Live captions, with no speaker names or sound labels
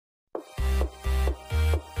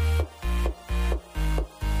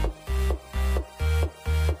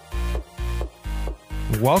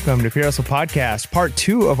welcome to Fear Hustle Podcast, part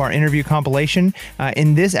 2 of our interview compilation.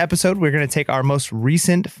 In this episode, we're going to take our most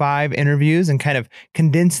recent 5 interviews and kind of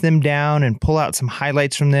condense them down and pull out some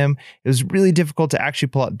highlights from them. It was really difficult to actually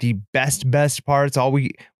pull out the best parts. All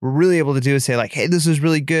we were really able to do is say like, hey, this was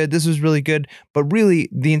really good. This was really good. But really,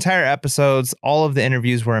 the entire episodes, all of the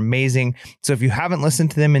interviews were amazing. So if you haven't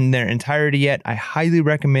listened to them in their entirety yet, I highly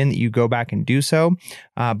recommend that you go back and do so.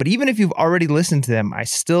 But even if you've already listened to them, I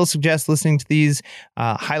still suggest listening to these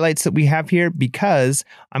highlights that we have here, because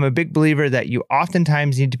I'm a big believer that you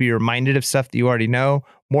oftentimes need to be reminded of stuff that you already know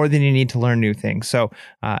more than you need to learn new things. So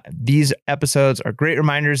these episodes are great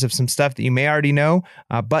reminders of some stuff that you may already know,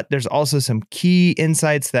 but there's also some key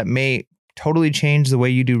insights that may totally change the way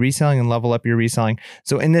you do reselling and level up your reselling.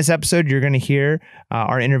 So in this episode, you're going to hear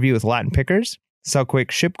our interview with Latin Pickers, Sell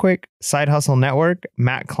Quick, Ship Quick, Side Hustle Network,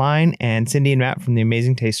 Matt Klein, and Cindy and Matt from the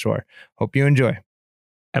Amazing Taste Store. Hope you enjoy.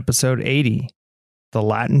 Episode 80, The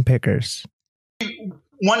Latin Pickers.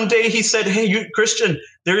 One day he said, hey, Christian,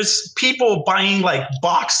 there's people buying like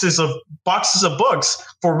boxes of books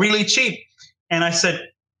for really cheap. And I said,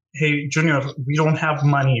 hey, Junior, we don't have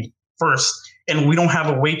money first. And we don't have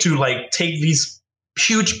a way to like take these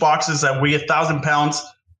huge boxes that weigh 1,000 pounds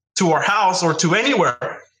to our house or to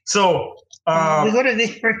anywhere. So we go to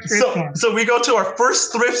this first thrift store. So we go to our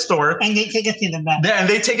first thrift store. And they take us to the back. And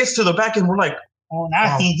they take us to the back and we're like, oh,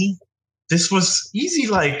 that's easy. This was easy.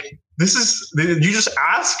 Like, you just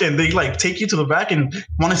ask and they like take you to the back and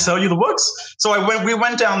want to sell you the books. So we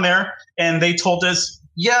went down there and they told us,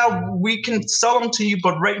 yeah, we can sell them to you,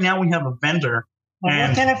 but right now we have a vendor.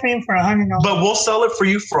 Well, we'll sell it for you for $100. But we'll sell it for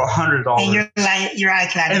you for $100. And you're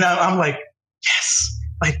eye-clad. And I'm like, yes,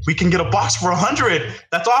 like we can get a box for $100.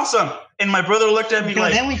 That's awesome. And my brother looked at me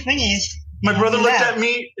like, then we finished. My brother looked at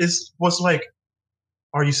me was like,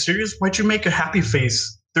 are you serious? Why'd you make a happy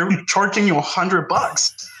face? They're charging you $100.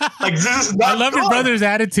 Like, this is not I love good. your brother's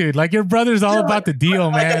attitude. Like, your brother's all about the deal,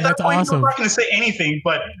 man. At That's that point, awesome. I'm not going to say anything.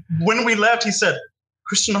 But when we left, he said,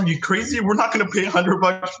 Christian, are you crazy? We're not going to pay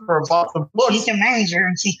 $100 for a box of books. She's a manager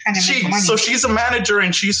and she's trying to make money. So she's a manager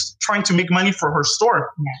and she's trying to make money for her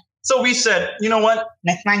store. Yeah. So we said, you know what?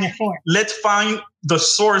 Let's find the source. Let's find the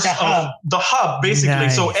source of the hub, basically.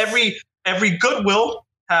 Nice. So every Goodwill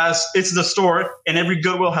it's the store, and every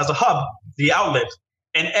Goodwill has a hub, the outlet.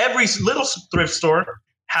 And every little thrift store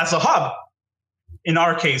has a hub, in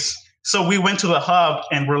our case. So we went to the hub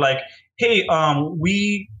and we're like, hey,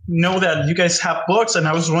 we know that you guys have books, and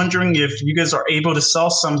I was wondering if you guys are able to sell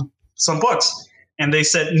some books. And they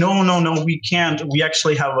said, no, we can't. We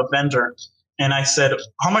actually have a vendor. And I said,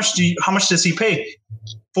 how much does he pay?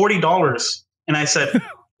 $40. And I said,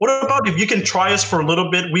 what about if you can try us for a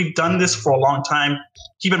little bit? We've done this for a long time.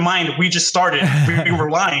 Keep in mind, we just started. We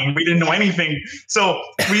were lying. We didn't know anything. So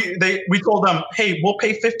we told them, hey, we'll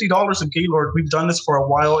pay $50 a Gaylord. We've done this for a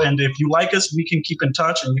while, and if you like us, we can keep in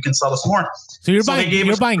touch and you can sell us more. So you're buying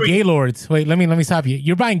Gaylords. Wait, let me stop you.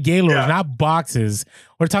 You're buying Gaylords, not boxes.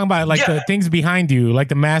 We're talking about like the things behind you, like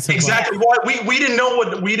the massive. Exactly. Well, we didn't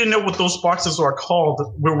know what those boxes were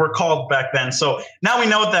called back then. So now we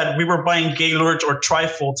know that we were buying Gaylords or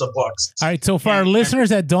trifolds of books. All right. So for our listeners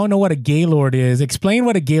that don't know what a Gaylord is, explain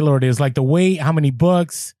what a Gaylord is. Like the weight, how many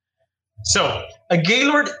books. So a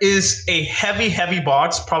Gaylord is a heavy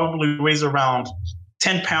box, probably weighs around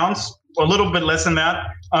 10 pounds, a little bit less than that.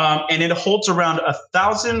 And it holds around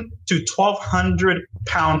 1,000 to 1,200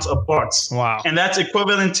 pounds of books. Wow. And that's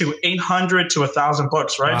equivalent to 800 to 1,000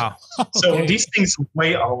 books, right? Wow. So these things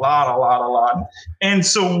weigh a lot. And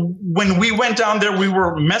so when we went down there, we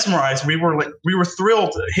were mesmerized. We were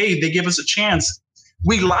thrilled. Hey, they give us a chance.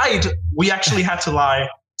 We lied. We actually had to lie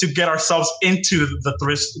to get ourselves into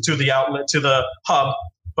the outlet, to the hub.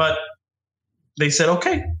 But they said,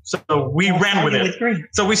 okay. So we ran with it.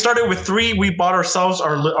 So we started with 3. We bought ourselves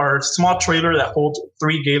our small trailer that holds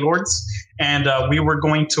 3 Gaylords. And we were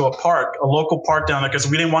going to a local park down there, because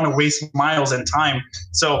we didn't want to waste miles and time.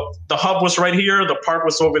 So the hub was right here. The park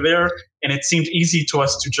was over there. And it seemed easy to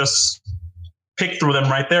us to just pick through them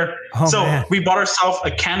right there. Man. We bought ourselves a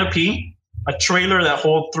canopy, a trailer that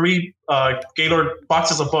holds 3 Gaylord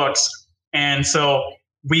boxes of books. And so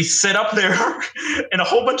we set up there and a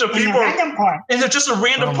whole bunch of people. And it's just a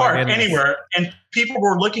random park anywhere. And people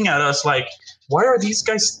were looking at us like, why are these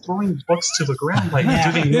guys throwing books to the ground? Like,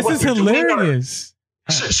 do they know this what is they're hilarious.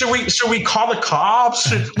 Should we call the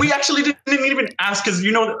cops? We actually didn't even ask, because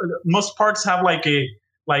most parks have like a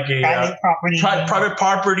private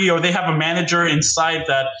property, or they have a manager inside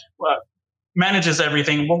that manages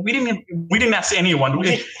everything. Well, we didn't ask anyone.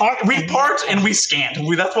 We parked and we scanned.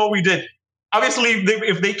 That's what we did. Obviously,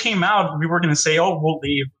 if they came out, we were going to say, "Oh, we'll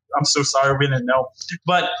leave." I'm so sorry, we didn't know.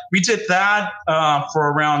 But we did that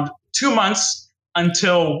for around 2 months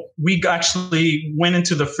until we actually went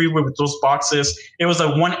into the freeway with those boxes. It was a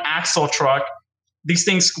 1-axle truck. These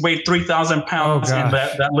things weighed 3,000 pounds, and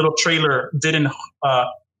that little trailer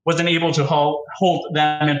wasn't able to hold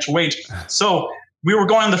that much weight. So we were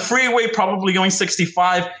going on the freeway, probably going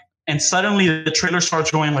 65, and suddenly the trailer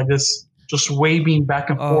starts going like this, just waving back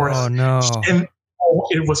and forth. Oh, no. And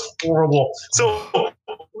it was horrible. So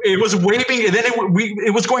it was waving, and then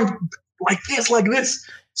it was going like this.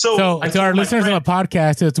 So to our listeners on the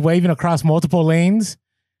podcast, it's waving across multiple lanes.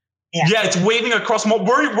 Yeah, it's waving across.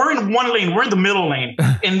 We're in one lane. We're in the middle lane,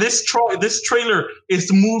 and this trailer is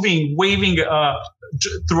moving, waving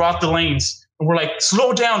throughout the lanes. And we're like,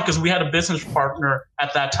 slow down, because we had a business partner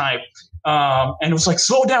at that time, and it was like,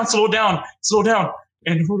 slow down.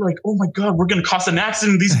 And we're like, oh my god, we're gonna cause an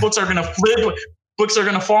accident. These books are gonna flip. Books are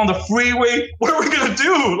gonna fall on the freeway. What are we gonna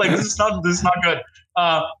do? Like, this is not good.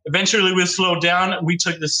 Eventually, we slowed down. We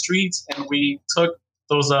took the streets, and we took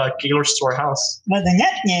those Gaylords to our house. But the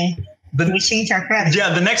next day, we changed our strategy.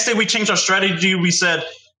 Yeah, the next day we changed our strategy. We said,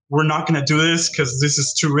 we're not going to do this because this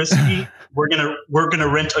is too risky. We're gonna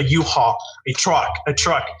rent a U-Haul, a truck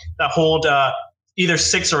that hold either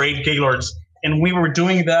 6 or 8 Gaylords. And we were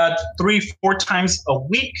doing that 3-4 times a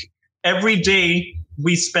week. Every day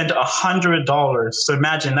we spent $100. So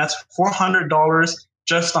imagine that's $400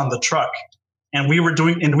 just on the truck. And we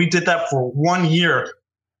did that for 1 year.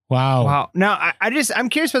 Wow. Now, I'm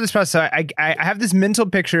curious about this process. So I have this mental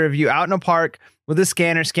picture of you out in a park with a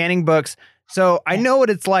scanner, scanning books. So I know what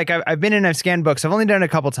it's like. I've been in, I've scanned books. I've only done it a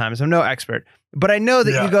couple times. I'm no expert. But I know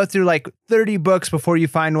that you go through like 30 books before you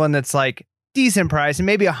find one that's like decent price, and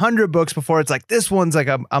maybe 100 books before it's like, this one's like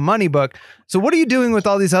a money book. So what are you doing with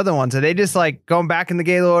all these other ones? Are they just like going back in the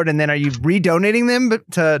Gaylord, and then are you redonating them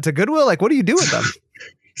to Goodwill? Like, what do you do with them?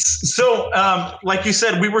 So like you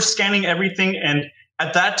said, we were scanning everything, and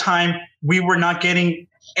at that time, we were not getting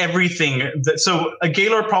everything. So a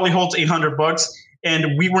Gaylord probably holds 800 books,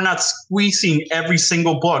 and we were not squeezing every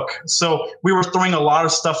single book. So we were throwing a lot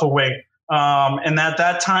of stuff away. And at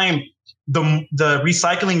that time, the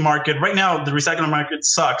recycling market, right now, the recycling market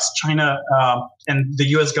sucks. China and the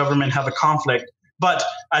U.S. government have a conflict. But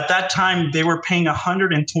at that time, they were paying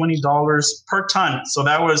 $120 per ton. So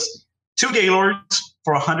that was 2 Gaylords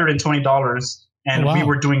for $120. And we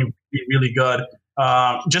were doing really good.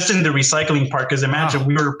 Just in the recycling part, because imagine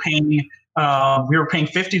we were paying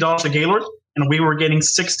 $50 a Gaylord, and we were getting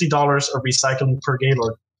 $60 of recycling per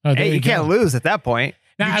Gaylord. Oh, hey, you can't lose at that point.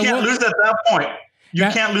 You can't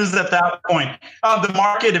lose at that point. The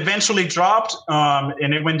market eventually dropped,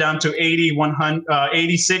 and it went down to 80, 100,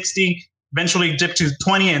 80, 60. Eventually dipped to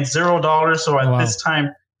 20 and $0. So at this time,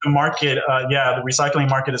 the market, the recycling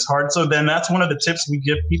market is hard. So then that's one of the tips we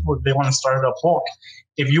give people if they want to start a bulk.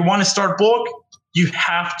 If you want to start bulk, you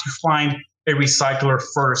have to find a recycler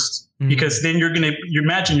first, because then you're going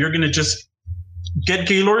to just get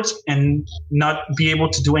Gaylords and not be able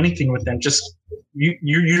to do anything with them. Just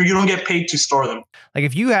you don't get paid to store them. Like,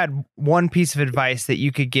 if you had one piece of advice that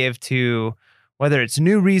you could give to, whether it's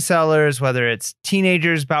new resellers, whether it's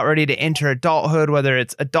teenagers about ready to enter adulthood, whether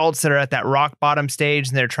it's adults that are at that rock bottom stage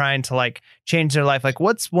and they're trying to like change their life, like,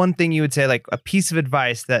 what's one thing you would say, like a piece of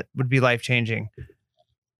advice that would be life changing?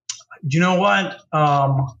 You know what?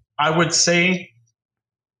 I would say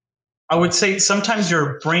sometimes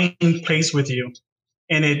your brain plays with you,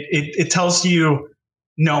 and it tells you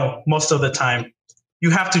no most of the time. You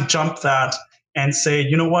have to jump that and say,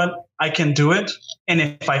 you know what? I can do it. And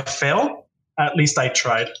if I fail, at least I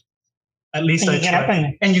tried. At least I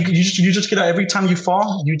tried. And you just get up. Every time you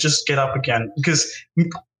fall, you just get up again, because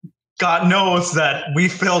God knows that we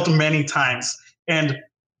failed many times, and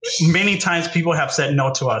many times people have said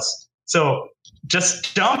no to us. So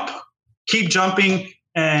just jump, keep jumping.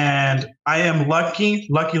 And I am lucky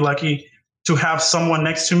to have someone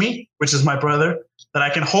next to me, which is my brother, that I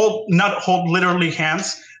can not hold literally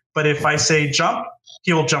hands, but if I say jump,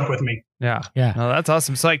 he will jump with me. Yeah. No, that's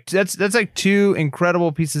awesome. So like that's like 2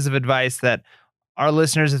 incredible pieces of advice that our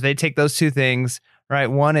listeners, if they take those 2 things, right?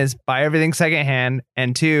 One is buy everything secondhand,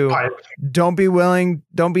 and 2, don't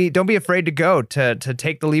be afraid to go to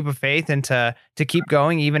take the leap of faith and to keep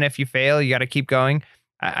going. Even if you fail, you got to keep going.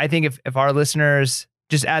 I think if our listeners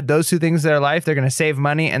just add those 2 things to their life, they're going to save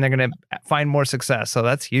money and they're going to find more success. So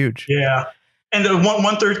that's huge. Yeah. And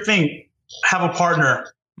one third thing, have a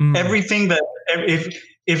partner. Everything that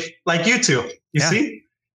if like you two, you see,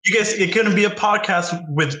 you guys, it couldn't be a podcast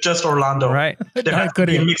with just Orlando, right? There has to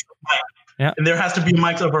be a mix of mic, and there has to be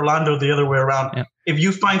mics of Orlando the other way around. Yeah. If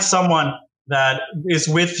you find someone that is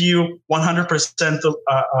with you 100%.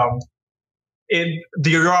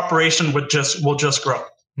 Your operation will just grow.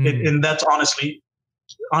 And that's honestly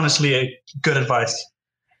a good advice.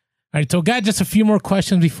 All right, so got just a few more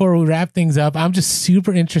questions before we wrap things up. I'm just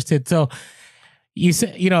super interested. So you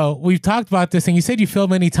said, we've talked about this, and you said you failed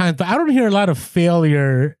many times, but I don't hear a lot of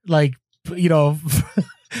failure, like,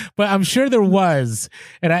 but I'm sure there was.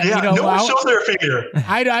 And no one shows their failure.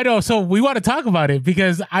 I know. So we want to talk about it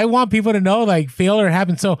because I want people to know, like, failure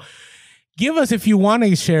happens. So give us, if you want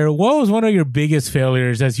to share, what was one of your biggest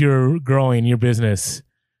failures as you're growing your business?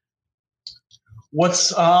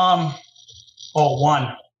 What's one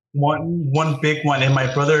big one, and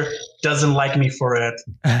my brother doesn't like me for it.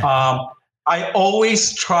 I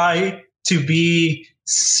always try to be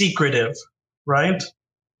secretive, right?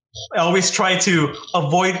 I always try to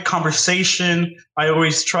avoid conversation. I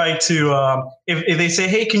always try to, if they say,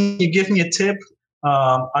 hey, can you give me a tip?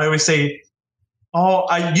 I always say,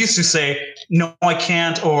 I used to say, no, I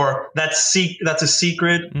can't, or that's a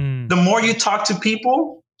secret. The more you talk to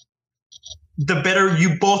people, the better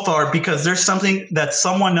you both are, because there's something that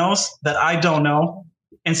someone knows that I don't know.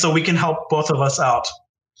 And so we can help both of us out.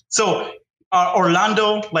 So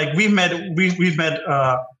Orlando, like we've met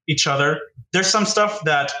each other. There's some stuff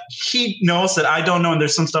that he knows that I don't know, and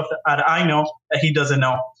there's some stuff that I know that he doesn't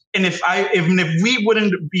know. And if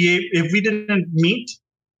we didn't meet,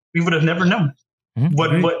 we would have never known.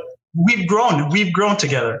 But we've grown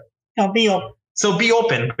together. So be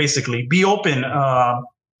open, basically. Be open.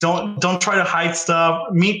 Don't try to hide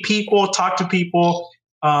stuff. Meet people, talk to people.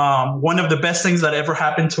 One of the best things that ever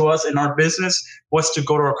happened to us in our business was to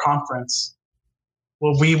go to a conference.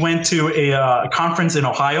 Well, we went to a conference in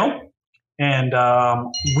Ohio, and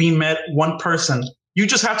we met one person. You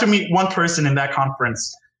just have to meet one person in that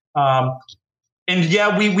conference. And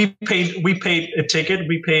yeah, we paid a ticket.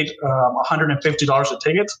 We paid $150 a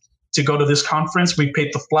ticket to go to this conference. We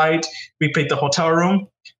paid the flight. We paid the hotel room.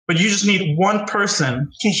 But you just need one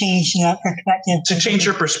person to change your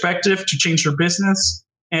perspective, to change your business.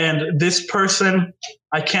 And this person,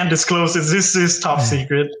 I can't disclose this. This is top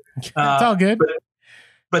secret. It's all good.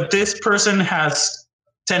 But this person has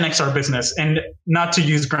 10x our business, and not to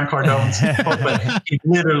use Grant Cardone's, but he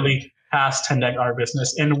literally has 10x our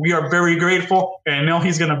business, and we are very grateful. And I know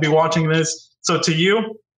he's going to be watching this. So to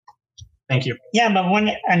you, thank you. Yeah, but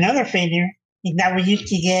another failure is that we used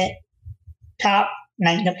to get top,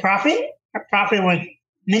 like the profit. Our profit was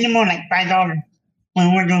minimum like $5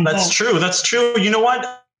 when we're doing. That's true. That's true. You know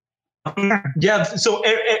what? Yeah. So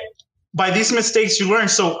by these mistakes you learn.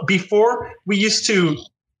 So before, we used to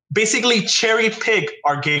basically cherry pick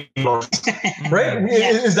our Gaylord, right? Yeah.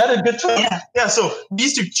 Is that a good term? Yeah. So we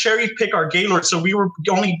used to cherry pick our Gaylord. So we were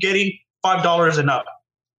only getting $5 and up.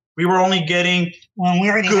 We were only getting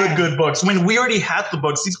good books. When we already had the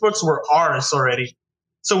books, these books were ours already.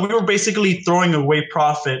 So we were basically throwing away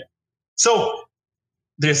profit. So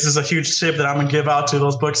this is a huge tip that I'm going to give out to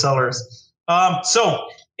those booksellers. So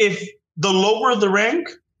if the lower the rank,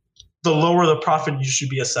 the lower the profit you should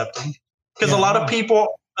be accepting. Because a lot of people,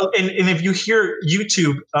 and if you hear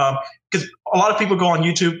YouTube, because a lot of people go on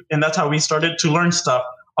YouTube, and that's how we started to learn stuff.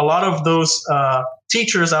 A lot of those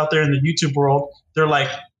teachers out there in the YouTube world, they're like,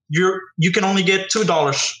 you can only get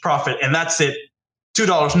 $2 profit, and that's it.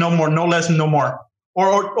 $2, no more, no less, no more,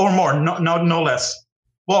 or more, no less.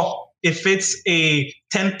 Well, if it's a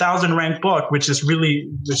 10,000 ranked book, which is really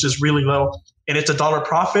low, and it's $1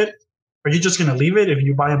 profit, are you just going to leave it if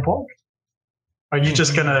you buy in bulk? Are you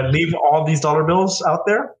just going to leave all these dollar bills out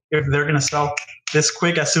there if they're going to sell this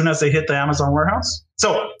quick as soon as they hit the Amazon warehouse?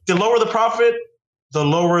 So the lower the profit, the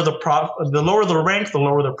lower the rank, the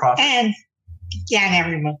lower the profit. And scan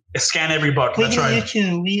every book. Scan every book. That's right.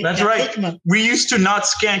 That's right. We used to not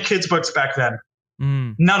scan kids' books back then.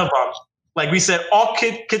 None of them. Like we said, all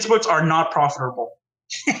kids' books are not profitable.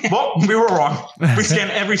 Well, we were wrong. We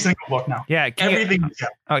scan every single book now. Yeah. Everything.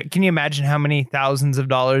 Can you imagine how many thousands of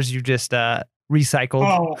dollars you just recycled?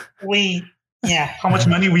 How much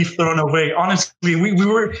money we've thrown away. Honestly, we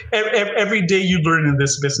were every day you learn in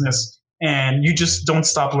this business, and you just don't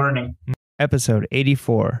stop learning. Episode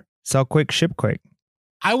 84. Sell quick, ship quick.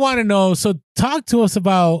 I want to know, so talk to us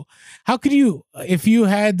about how could you, if you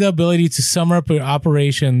had the ability to sum up your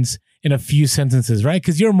operations in a few sentences, right?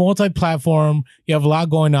 Because you're multi-platform, you have a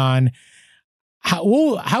lot going on.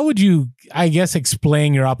 How would you, I guess,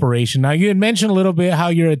 explain your operation? Now, you had mentioned a little bit how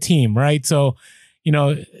you're a team, right? So,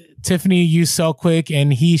 Tiffany, you sell quick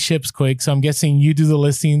and he ships quick. So I'm guessing you do the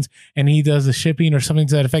listings and he does the shipping or something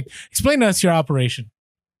to that effect. Explain to us your operation.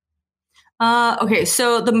 Okay,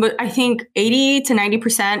 so I think 80 to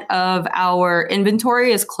 90% of our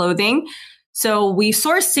inventory is clothing. So we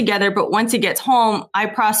source together, but once it gets home, I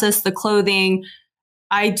process the clothing.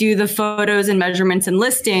 I do the photos and measurements and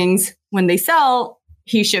listings. When they sell,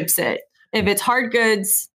 he ships it. If it's hard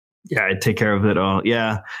goods, yeah, I take care of it all.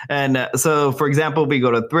 Yeah. And so, for example, we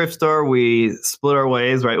go to a thrift store, we split our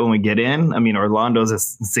ways right when we get in. I mean, Orlando's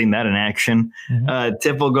has seen that in action.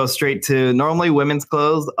 Tiff will go straight to normally women's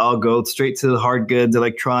clothes. I'll go straight to the hard goods,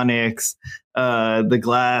 electronics, the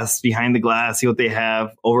glass, behind the glass, see what they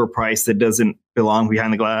have overpriced that doesn't belong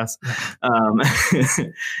behind the glass.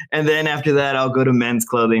 And then after that, I'll go to men's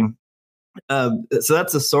clothing. So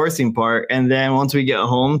that's the sourcing part. And then once we get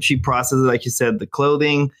home, she processes, like you said, the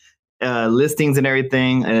clothing, listings and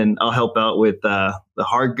everything. And I'll help out with the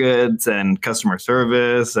hard goods and customer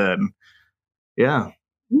service and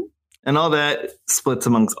and all that splits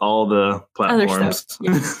amongst all the platforms.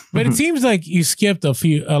 But it seems like you skipped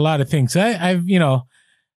a lot of things. I've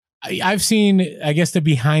seen, I guess, the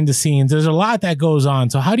behind the scenes. There's a lot that goes on.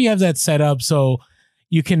 So how do you have that set up so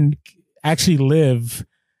you can actually live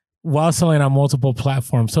while selling on multiple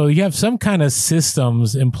platforms? So you have some kind of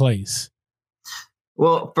systems in place.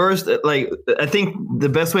 Well, first, like, I think the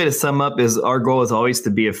best way to sum up is our goal is always to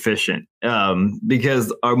be efficient,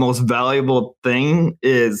 because our most valuable thing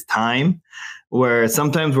is time, where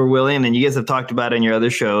sometimes we're willing, and you guys have talked about in your other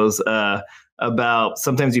shows, about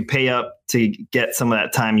sometimes you pay up to get some of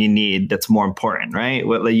that time you need that's more important, right?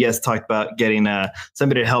 What you guys talked about, getting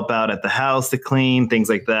somebody to help out at the house to clean, things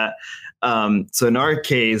like that. So in our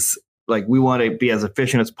case, like, we want to be as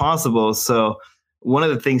efficient as possible. So one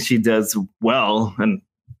of the things she does well and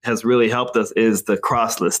has really helped us is the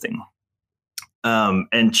cross listing.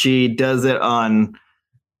 And she does it on,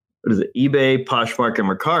 what is it, eBay, Poshmark, and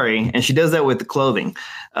Mercari. And she does that with the clothing.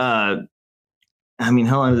 I mean,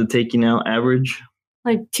 how long does it take you now, average?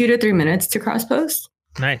 Like 2 to 3 minutes to cross post.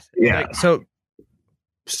 Nice. Yeah. Like, so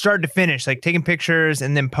start to finish, like taking pictures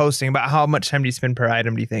and then posting, about how much time do you spend per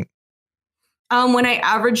item, do you think? When I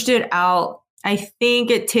averaged it out, I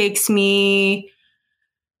think it takes me,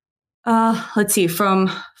 let's see, from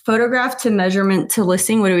photograph to measurement to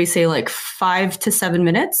listing, what do we say, like 5 to 7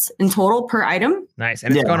 minutes in total per item? Nice.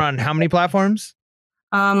 And it's going on how many platforms?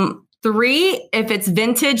 3. If it's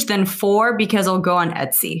vintage, then 4, because I'll go on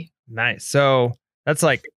Etsy. Nice. So that's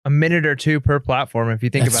like a minute or 2 per platform if you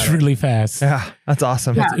think about it. That's really fast. Yeah, that's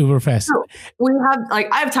awesome. That's uber fast. So we have, like,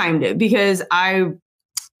 I've timed it because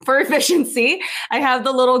for efficiency, I have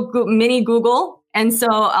the little mini Google. And so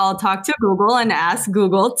I'll talk to Google and ask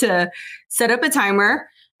Google to set up a timer.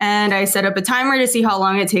 And I set up a timer to see how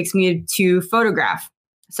long it takes me to photograph.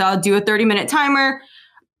 So I'll do a 30-minute timer.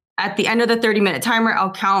 At the end of the 30-minute timer,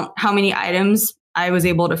 I'll count how many items I was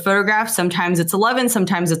able to photograph. Sometimes it's 11,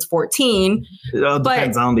 sometimes it's 14. It all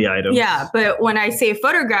depends on the item. Yeah, but when I say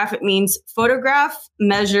photograph, it means photograph,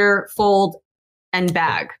 measure, fold, and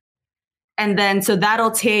bag. And then, so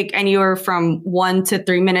that'll take anywhere from 1 to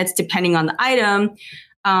 3 minutes, depending on the item.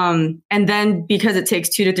 And then because it takes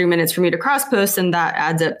 2 to 3 minutes for me to cross post, and that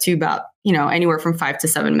adds up to about, anywhere from 5 to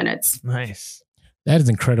 7 minutes. Nice. That is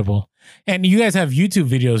incredible. And you guys have YouTube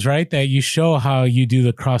videos, right? That you show how you do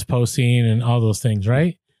the cross posting and all those things,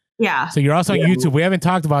 right? Yeah. So you're also on YouTube. We haven't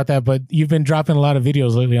talked about that, but you've been dropping a lot of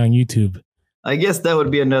videos lately on YouTube. I guess that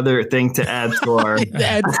would be another thing to add to our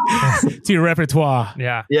to your repertoire.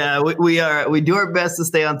 Yeah. Yeah, we do our best to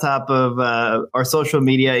stay on top of our social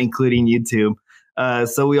media, including YouTube.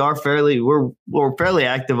 So we're fairly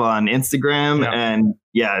active on Instagram, and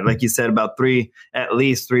like you said, about at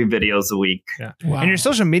least three videos a week. Yeah. Wow. And your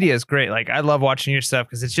social media is great. Like, I love watching your stuff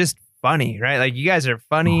because it's just funny, right? Like, you guys are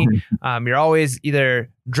funny. You're always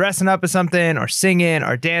either dressing up as something or singing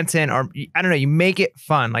or dancing, or I don't know, you make it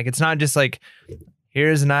fun. Like, it's not just like,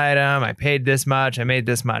 here's an item, I paid this much, I made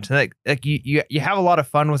this much. Like you have a lot of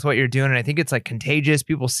fun with what you're doing. And I think it's like contagious.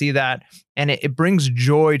 People see that, and it brings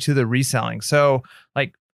joy to the reselling. So,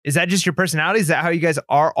 like, is that just your personality? Is that how you guys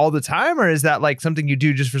are all the time? Or is that like something you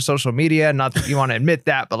do just for social media? Not that you want to admit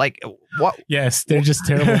that, but like, what? Yes, they're just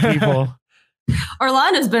terrible people.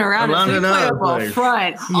 Orlando's been around at 3.0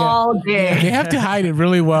 front all day. They have to hide it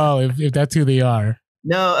really well if that's who they are.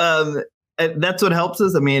 No, that's what helps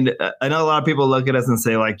us. I mean, I know a lot of people look at us and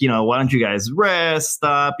say, like, why don't you guys rest,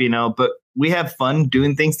 stop, but we have fun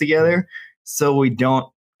doing things together. So we don't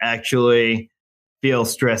actually feel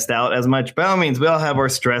stressed out as much. By all means, we all have our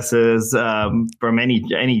stresses from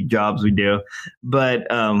any jobs we do. But,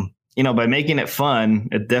 by making it fun,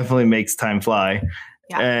 it definitely makes time fly.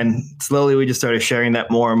 Yeah. And slowly we just started sharing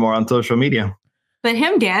that more and more on social media. But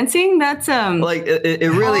him dancing, that's like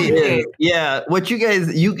it really is. Yeah, what you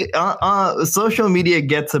guys social media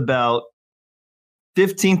gets about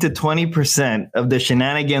 15 to 20% of the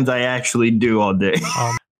shenanigans I actually do all day.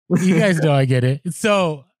 You guys know I get it.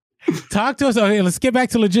 So talk to us. Okay, let's get back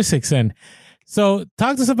to logistics then. So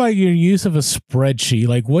talk to us about your use of a spreadsheet.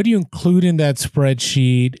 Like, what do you include in that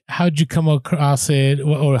spreadsheet? How'd you come across it,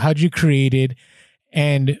 or how'd you create it?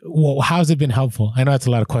 And how's it been helpful? I know that's a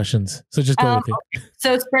lot of questions, so just go with it.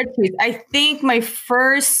 So spreadsheets. I think my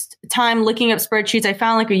first time looking up spreadsheets, I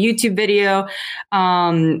found like a YouTube video.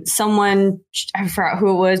 Someone, I forgot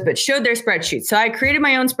who it was, but showed their spreadsheet. So I created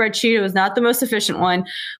my own spreadsheet. It was not the most efficient one,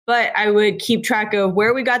 but I would keep track of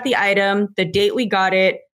where we got the item, the date we got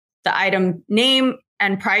it, the item name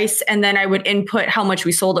and price, and then I would input how much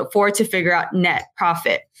we sold it for to figure out net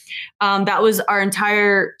profit. That was our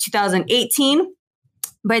entire 2018.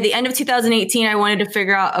 By the end of 2018, I wanted to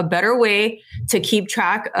figure out a better way to keep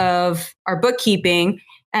track of our bookkeeping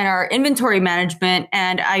and our inventory management.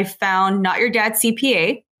 And I found Not Your Dad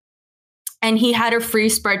CPA, and he had a free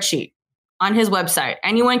spreadsheet on his website.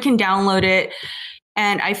 Anyone can download it.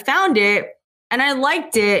 And I found it and I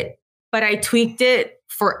liked it, but I tweaked it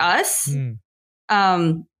for us.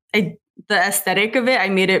 The aesthetic of it, I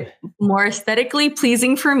made it more aesthetically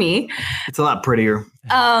pleasing for me. It's a lot prettier.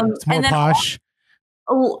 It's more posh.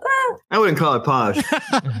 I wouldn't call it posh.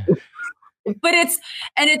 But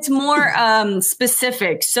it's more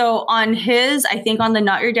specific. So on his, I think on the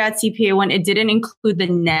Not Your Dad CPA one, it didn't include the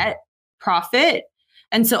net profit.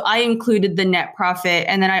 And so I included the net profit.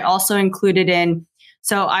 And then I also included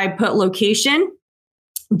so I put location,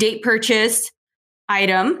 date purchased,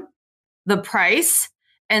 item, the price,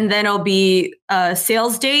 and then it'll be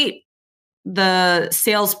sales date, the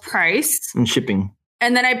sales price, and shipping.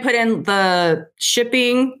 And then I put in the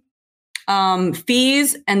shipping,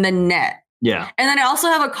 fees, and the net. Yeah. And then I also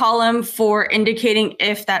have a column for indicating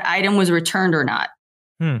if that item was returned or not.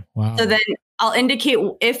 Wow. So then I'll indicate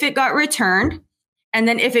if it got returned. And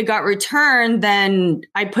then if it got returned, then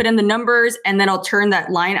I put in the numbers, and then I'll turn that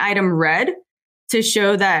line item red to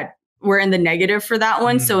show that we're in the negative for that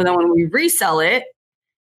one. So then when we resell it,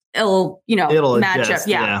 it'll match adjust, up.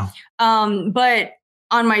 Yeah. But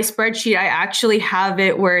on my spreadsheet, I actually have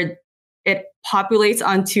it where it populates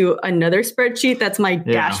onto another spreadsheet. That's my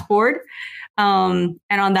dashboard. And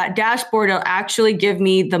on that dashboard, it'll actually give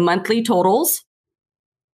me the monthly totals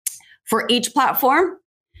for each platform.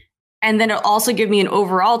 And then it'll also give me an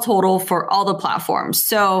overall total for all the platforms.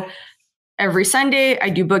 So every Sunday, I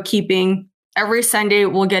do bookkeeping. Every Sunday,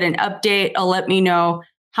 we'll get an update. It'll let me know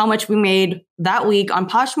how much we made that week on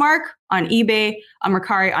Poshmark, on eBay, on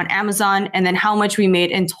Mercari, on Amazon, and then how much we made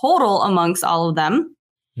in total amongst all of them.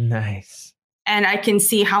 Nice. And I can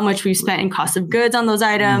see how much we've spent in cost of goods on those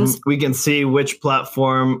items. We can see which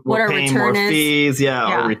platform we're paying more fees.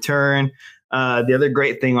 Or return. The other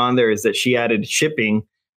great thing on there is that she added shipping.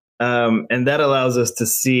 And that allows us to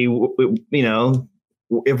see, how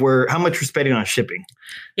much we're spending on shipping.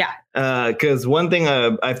 Yeah. Because one thing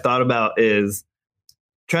I've thought about is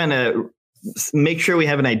trying to make sure we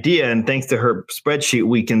have an idea. And thanks to her spreadsheet,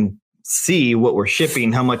 we can see what we're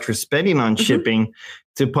shipping, how much we're spending on shipping,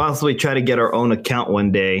 to possibly try to get our own account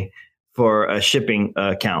one day for a shipping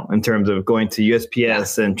account in terms of going to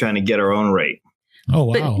USPS and trying to get our own rate. Oh,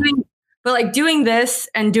 wow. But like doing this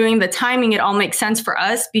and doing the timing, it all makes sense for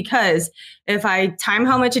us, because if I time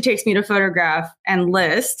how much it takes me to photograph and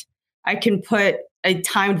list, I can put a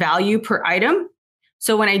timed value per item.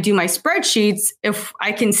 So when I do my spreadsheets, if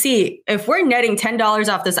I can see if we're netting $10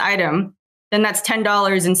 off this item, then that's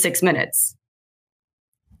 $10 in 6 minutes.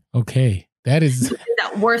 Okay. That is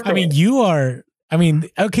that worth it. I mean,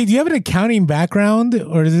 okay, do you have an accounting background,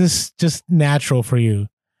 or is this just natural for you?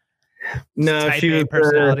 No, she was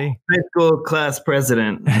personality. High school class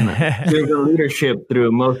president. She was a leadership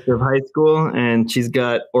through most of high school, and she's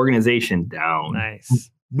got organization down. Nice.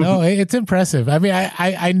 No, it's impressive. I mean,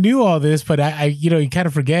 I knew all this, but you kind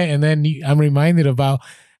of forget, and then I'm reminded about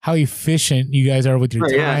how efficient you guys are with your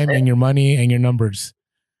time and your money and your numbers.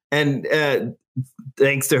 And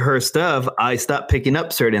thanks to her stuff, I stopped picking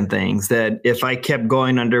up certain things that if I kept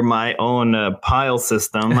going under my own pile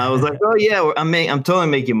system, I was like, oh yeah, I'm totally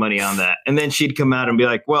making money on that. And then she'd come out and be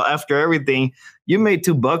like, well, after everything, you made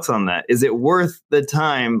 $2 on that. Is it worth the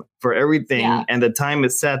time for everything? Yeah. And the time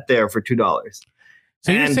is sat there for $2.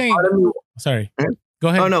 So you're saying, sorry, go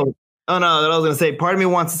ahead. Oh no. I was going to say, part of me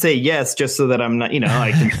wants to say yes, just so that I'm not,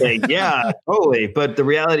 I can say, yeah, totally. But the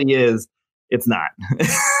reality is it's not.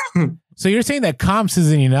 So you're saying that comps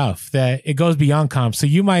isn't enough, that it goes beyond comps. So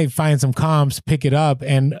you might find some comps, pick it up,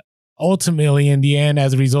 and ultimately in the end,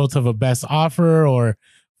 as a result of a best offer or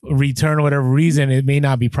return or whatever reason, it may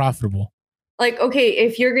not be profitable. Like, okay,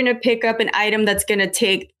 if you're going to pick up an item that's going to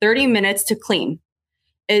take 30 minutes to clean,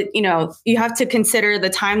 you have to consider the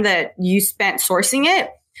time that you spent sourcing it,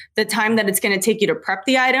 the time that it's going to take you to prep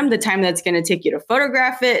the item, the time that's going to take you to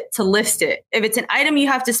photograph it, to list it. If it's an item you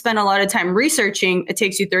have to spend a lot of time researching, it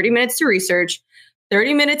takes you 30 minutes to research,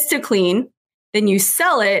 30 minutes to clean, then you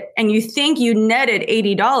sell it and you think you netted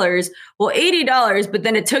 $80. Well, $80, but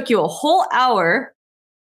then it took you a whole hour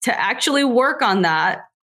to actually work on that.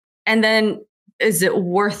 And then is it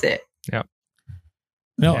worth it? Yeah.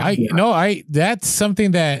 That's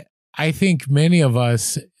something that I think many of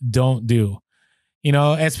us don't do.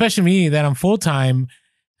 Especially me that I'm full-time,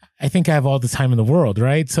 I think I have all the time in the world,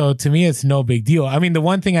 right? So to me, it's no big deal. I mean, the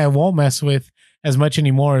one thing I won't mess with as much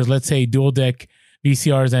anymore is, let's say, dual deck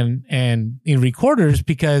VCRs and in recorders,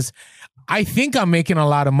 because I think I'm making a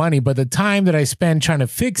lot of money, but the time that I spend trying to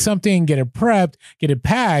fix something, get it prepped, get it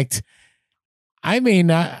packed, I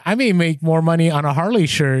may make more money on a Harley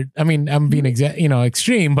shirt. I mean, I'm being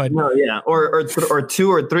extreme, but no, yeah, or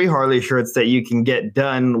 2 or 3 Harley shirts that you can get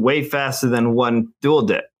done way faster than one dual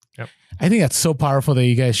deck. Yep. I think that's so powerful that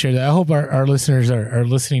you guys share that. I hope our listeners are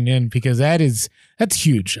listening in, because that's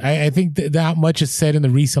huge. I think that much is said in the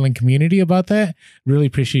reselling community about that. Really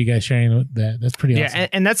appreciate you guys sharing that. That's pretty awesome.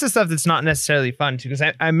 And that's the stuff that's not necessarily fun too, because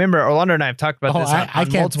I remember Orlando and I have talked about this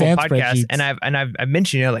on multiple podcasts, and I've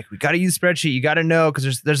mentioned, like, we got to use spreadsheet. You got to know,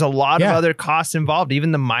 because there's a lot of other costs involved,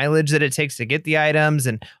 even the mileage that it takes to get the items,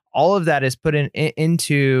 and all of that is put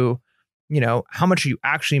into how much are you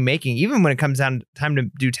actually making, even when it comes down to time to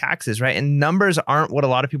do taxes, right? And numbers aren't what a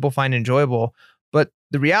lot of people find enjoyable, but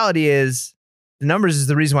the reality is, the numbers is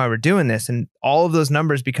the reason why we're doing this, and all of those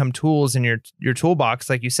numbers become tools in your toolbox,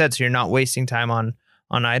 like you said, so you're not wasting time on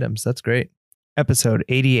items. That's great. Episode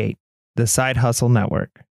 88, the Side Hustle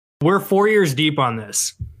Network. We're 4 years deep on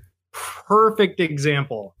this. Perfect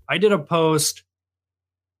example. I did a post.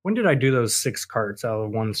 When did I do those 6 carts out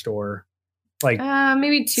of one store? Like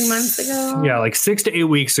maybe 2 months ago. Yeah, like 6 to 8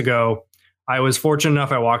 weeks ago. I was fortunate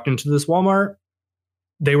enough. I walked into this Walmart.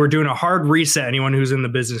 They were doing a hard reset. Anyone who's in the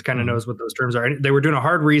business kind of knows what those terms are. They were doing a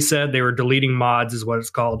hard reset. They were deleting mods, is what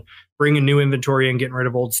it's called, bringing new inventory and getting rid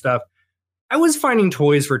of old stuff. I was finding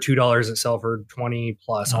toys for $2 that sell for 20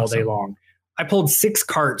 plus all day long. I pulled 6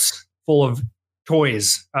 carts full of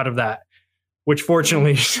toys out of that, which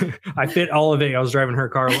fortunately I fit all of it. I was driving her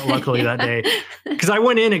car luckily that day, because I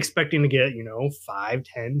went in expecting to get, 5,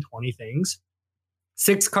 10, 20 things.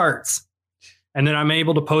 6 carts. And then I'm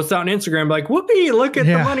able to post out on Instagram like, whoopee, look at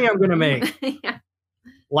the money I'm going to make.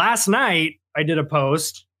 Last night, I did a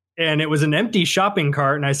post and it was an empty shopping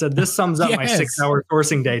cart. And I said, this sums up my 6-hour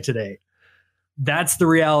sourcing day today. That's the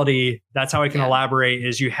reality. That's how I can elaborate,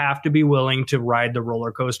 is you have to be willing to ride the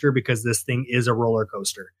roller coaster, because this thing is a roller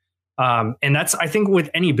coaster. And that's, I think, with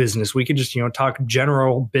any business, we could just, talk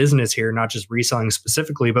general business here, not just reselling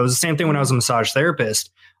specifically, but it was the same thing when I was a massage therapist.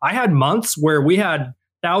 I had months where we had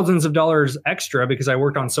thousands of dollars extra because I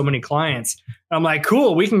worked on so many clients. I'm like,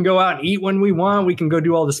 cool, we can go out and eat when we want. We can go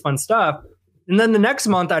do all this fun stuff. And then the next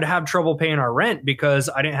month I'd have trouble paying our rent because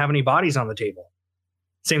I didn't have any bodies on the table.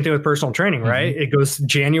 Same thing with personal training, right? It goes,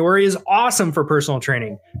 January is awesome for personal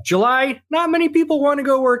training. July, not many people want to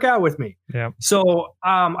go work out with me. Yeah. So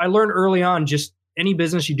I learned early on, just any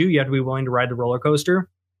business you do, you have to be willing to ride the roller coaster.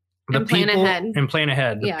 And plan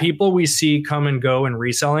ahead. The people we see come and go in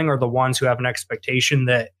reselling are the ones who have an expectation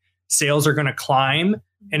that sales are going to climb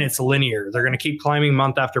and it's linear. They're going to keep climbing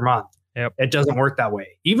month after month. Yep. It doesn't work that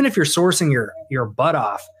way. Even if you're sourcing your butt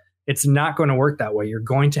off, it's not going to work that way. You're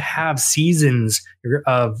going to have seasons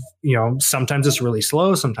of, sometimes it's really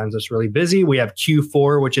slow. Sometimes it's really busy. We have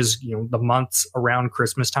Q4, which is, the months around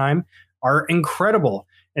Christmas time are incredible.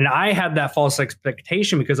 And I had that false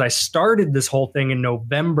expectation because I started this whole thing in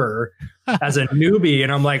November as a newbie.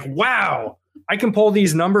 And I'm like, wow, I can pull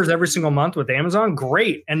these numbers every single month with Amazon.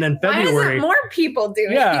 Great. And then February. Why isn't more people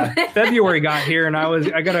doing it? February got here and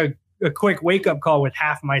I got a quick wake up call with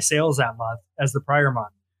half my sales that month as the prior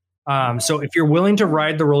month. So if you're willing to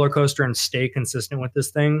ride the roller coaster and stay consistent with this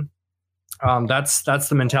thing, that's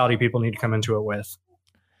the mentality people need to come into it with.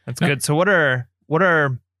 That's good. So what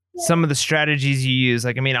are some of the strategies you use?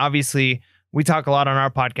 Like, I mean, obviously we talk a lot on our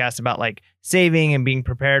podcast about like saving and being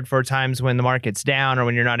prepared for times when the market's down or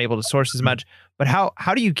when you're not able to source as much, but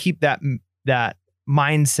how do you keep that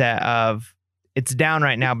mindset of it's down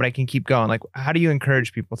right now, but I can keep going? Like, how do you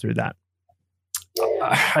encourage people through that?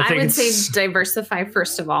 I would say diversify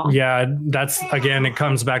first of all. Yeah, that's, again, it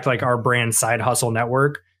comes back to like our brand Side Hustle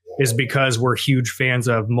Network, is because we're huge fans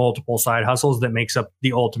of multiple side hustles that makes up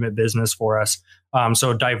the ultimate business for us.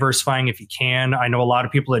 So diversifying if you can. I know a lot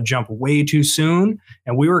of people that jump way too soon,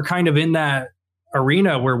 and we were kind of in that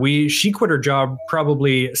arena where she quit her job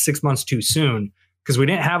probably 6 months too soon. because we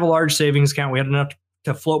didn't have a large savings account. We had enough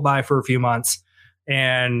to float by for a few months.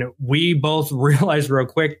 And we both realized real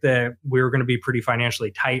quick that we were going to be pretty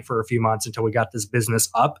financially tight for a few months until we got this business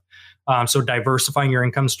up. So diversifying your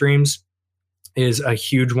income streams is a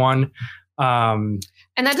huge one. And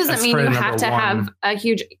that doesn't mean you have to have a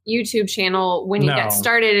huge YouTube channel when you get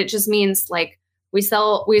started. It just means like we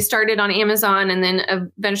started on Amazon and then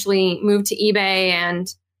eventually moved to eBay. And,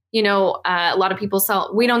 you know, a lot of people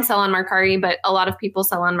we don't sell on Mercari, but a lot of people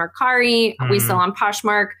sell on Mercari. We sell on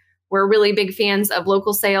Poshmark. We're really big fans of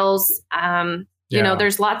local sales. You know,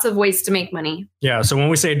 there's lots of ways to make money. Yeah. So when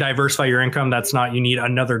we say diversify your income, that's not you need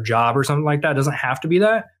another job or something like that. It doesn't have to be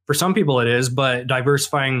that. For some people it is, but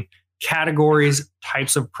diversifying categories,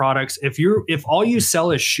 types of products. If all you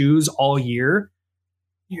sell is shoes all year,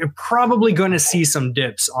 you're probably going to see some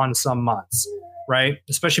dips on some months, right?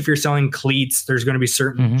 Especially if you're selling cleats, there's going to be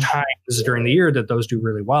certain times during the year that those do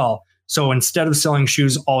really well. So instead of selling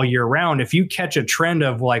shoes all year round, if you catch a trend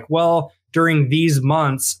of like, well, during these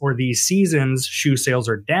months or these seasons, shoe sales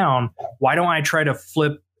are down, why don't I try to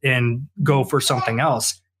flip and go for something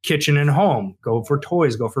else? Kitchen and home, go for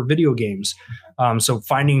toys, go for video games. So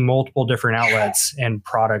finding multiple different outlets and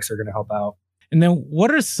products are going to help out. And then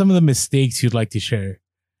what are some of the mistakes you'd like to share?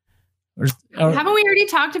 Haven't we already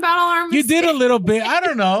talked about all our mistakes? You did a little bit. I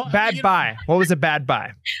don't know. Bad buy. What was a bad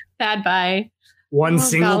buy? Bad buy. One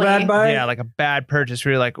single bad buy? Yeah, like a bad purchase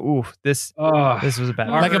where you're like, ooh, this was a bad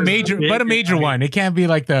buy. Like a major one. It can't be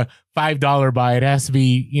like the $5 buy. It has to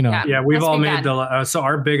be, you know. Yeah, we've all made so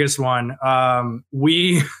our biggest one, oh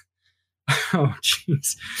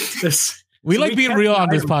jeez. We like being real on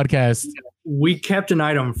this podcast. We kept an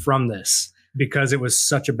item from this because it was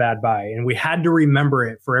such a bad buy and we had to remember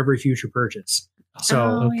it for every future purchase.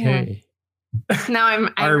 So, okay. Now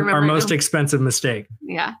I remember our most expensive mistake.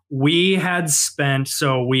 Yeah. We had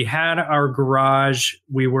our garage.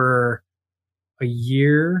 We were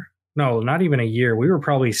not even a year. We were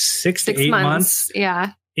probably 6 to 8 months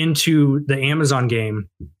into the Amazon game.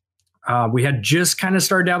 We had just kind of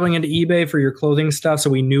started dabbling into eBay for your clothing stuff. So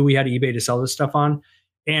we knew we had eBay to sell this stuff on.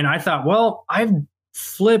 And I thought, well, I've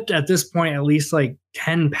flipped at this point at least like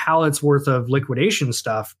 10 pallets worth of liquidation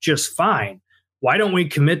stuff just fine. Why don't we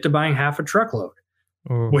commit to buying half a truckload?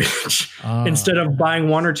 Which instead of buying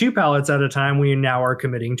 1 or 2 pallets at a time, we now are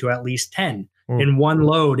committing to at least 10 in one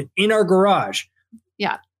load in our garage.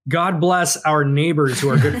 Yeah. God bless our neighbors who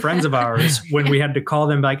are good friends of ours when we had to call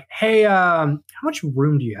them like, hey, how much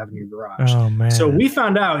room do you have in your garage? Oh, man. So we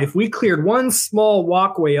found out if we cleared one small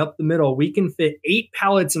walkway up the middle, we can fit 8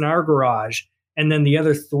 pallets in our garage and then the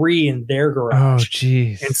other 3 in their garage. Oh,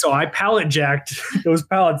 geez. And so I pallet jacked those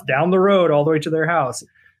pallets down the road all the way to their house.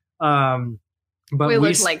 But we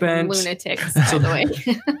looked like lunatics, by the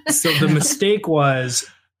way. So the mistake was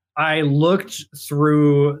I looked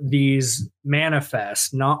through these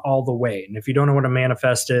manifests, not all the way. And if you don't know what a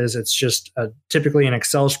manifest is, it's just typically an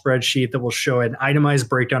Excel spreadsheet that will show an itemized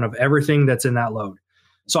breakdown of everything that's in that load.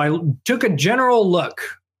 So I took a general look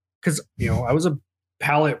because, I was a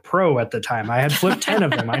pallet pro at the time. I had flipped 10 of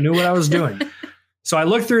them. I knew what I was doing. So I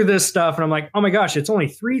looked through this stuff and I'm like, oh my gosh, it's only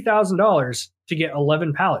 $3,000 to get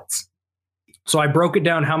 11 pallets. So I broke it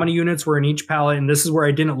down how many units were in each pallet. And this is where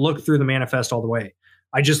I didn't look through the manifest all the way.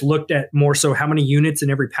 I just looked at more so how many units in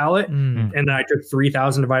every pallet. And then I took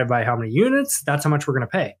 3,000 divided by how many units. That's how much we're going to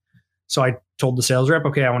pay. So I told the sales rep,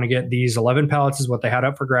 okay, I want to get these 11 pallets is what they had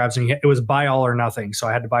up for grabs. And it was buy all or nothing. So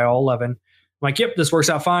I had to buy all 11. I'm like, yep, this works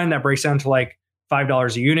out fine. That breaks down to like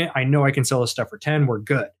 $5 a unit. I know I can sell this stuff for 10. We're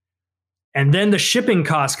good. And then the shipping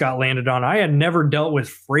cost got landed on. I had never dealt with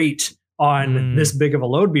freight on this big of a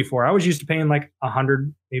load before. I was used to paying like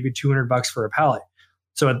 $100, maybe $200 for a pallet.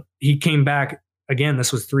 So he came back again.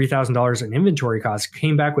 This was $3,000 in inventory costs.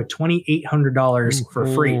 Came back with $2,800 for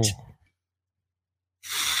freight.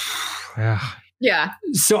 Yeah.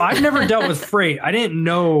 So I've never dealt with freight. I didn't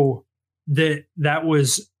know that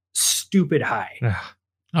was stupid high.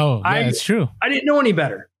 Oh, yeah, it's true. I didn't know any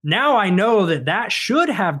better. Now I know that should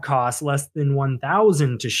have cost less than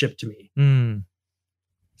 $1,000 to ship to me.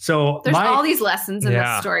 So there's all these lessons in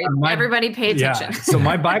this story. Everybody pay attention. So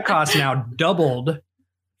my buy cost now doubled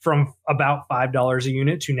from about $5 a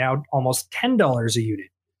unit to now almost $10 a unit,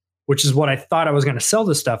 which is what I thought I was going to sell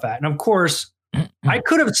this stuff at. And of course, I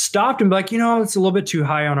could have stopped and be like, it's a little bit too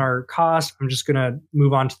high on our cost. I'm just going to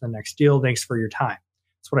move on to the next deal. Thanks for your time.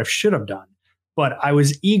 That's what I should have done. But I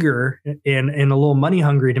was eager and a little money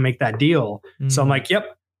hungry to make that deal. So I'm like,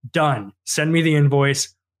 yep, done. Send me the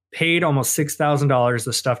invoice. Paid almost $6,000.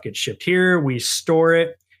 The stuff gets shipped here. We store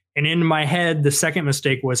it. And in my head, the second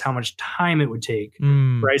mistake was how much time it would take.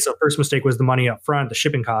 Right. So first mistake was the money up front, the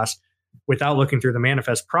shipping cost, without looking through the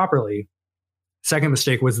manifest properly. Second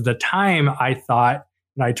mistake was the time I thought,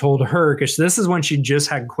 and I told her, because this is when she just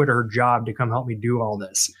had quit her job to come help me do all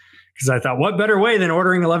this. Because I thought, what better way than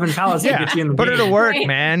ordering 11 pallets to get you in the put game? it to work,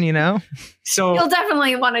 man, you know? So you'll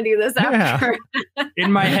definitely want to do this after. Yeah.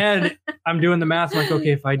 In my head, I'm doing the math. I'm like,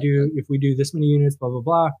 okay, if we do this many units, blah, blah,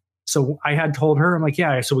 blah. So I had told her, I'm like,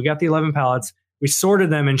 yeah, so we got the 11 pallets. We sorted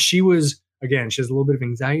them. And she was, again, she has a little bit of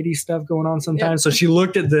anxiety stuff going on sometimes. Yep. So she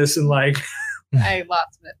looked at this and like, I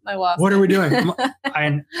lost it. What are we doing?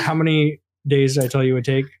 And how many days did I tell you it would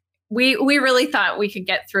take? We really thought we could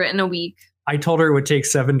get through it in a week. I told her it would take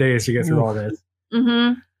 7 days to get through all this.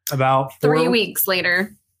 Mm-hmm. About 3 weeks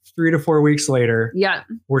later. 3 to 4 weeks later. Yeah.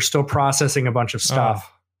 We're still processing a bunch of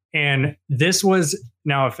stuff. And this was,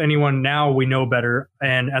 now if anyone, now we know better.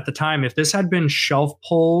 And at the time, if this had been shelf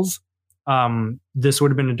pulls, this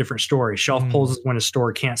would have been a different story. Shelf pulls is when a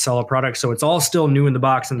store can't sell a product. So it's all still new in the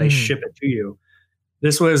box and they ship it to you.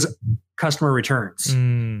 This was customer returns,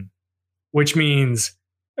 which means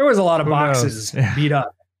there was a lot of boxes beat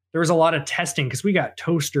up. There was a lot of testing because we got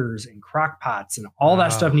toasters and crock pots and all that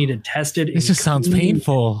stuff needed tested. This just sounds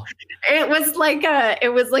painful. It was like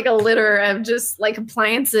a litter of just like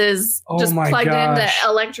appliances just plugged into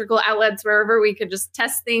electrical outlets wherever we could just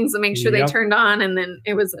test things and make sure they turned on. And then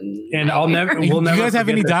it was and we'll never. Do you guys have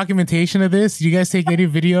any documentation of this? Do you guys take any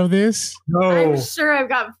video of this? No. I'm sure I've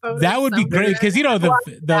got photos. That would be great because you know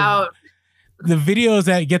the videos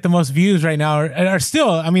that get the most views right now are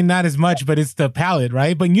still, I mean, not as much, but it's the pallet,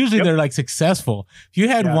 right? But usually they're like successful. If you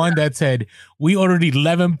had one that said, we ordered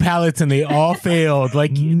 11 pallets and they all failed,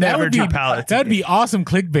 like never do pallets. That'd be awesome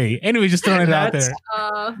clickbake. Anyway, just throwing it out there.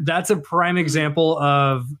 That's a prime example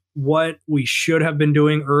of what we should have been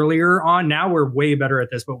doing earlier on. Now we're way better at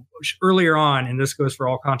this, but earlier on, and this goes for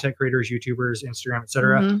all content creators, YouTubers, Instagram,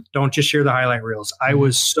 etc. Don't just share the highlight reels. I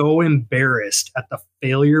was so embarrassed at the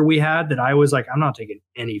failure we had that I was like, I'm not taking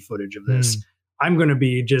any footage of this. I'm going to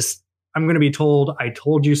be told, I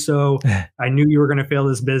told you so. I knew you were going to fail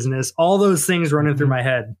this business. All those things running through my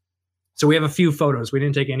head. So we have a few photos. We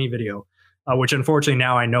didn't take any video. Which unfortunately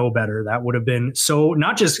now I know better. That would have been so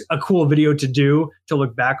not just a cool video to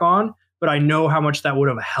look back on, but I know how much that would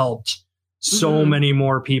have helped so many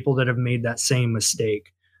more people that have made that same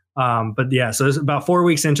mistake. But yeah, so it's about 4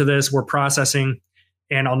 weeks into this, we're processing,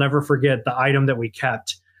 and I'll never forget the item that we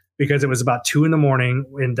kept because it was about 2 a.m.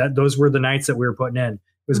 and those were the nights that we were putting in. It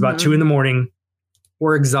was about 2 a.m.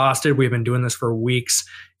 We're exhausted. We've been doing this for weeks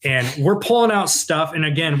and we're pulling out stuff. And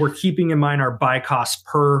again, we're keeping in mind our buy cost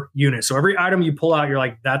per unit. So every item you pull out, you're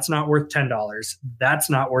like, that's not worth $10. That's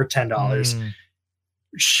not worth $10.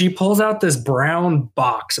 She pulls out this brown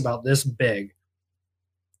box about this big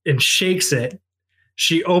and shakes it.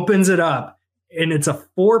 She opens it up and it's a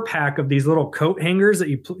 4-pack of these little coat hangers that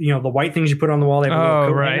the white things you put on the wall. They have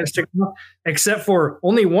little coat hangers sticking up, except for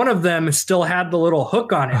only one of them still had the little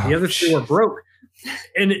hook on it. The other 2 were broke.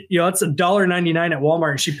 And it's $1.99 at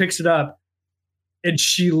Walmart. And she picks it up and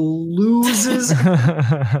she loses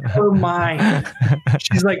her mind.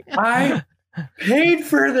 She's like, I paid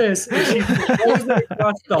for this. And she throws it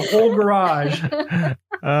across the whole garage.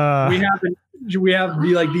 We have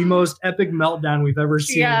the most epic meltdown we've ever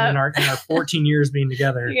seen in our 14 years being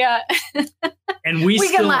together. Yeah. And we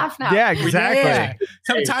still can laugh now. Yeah, exactly. Yeah.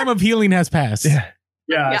 Some time of healing has passed.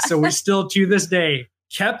 Yeah. So we still to this day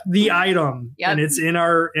kept the item and it's in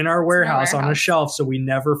our warehouse on a shelf. So we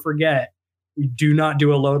never forget. We do not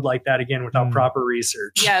do a load like that again without proper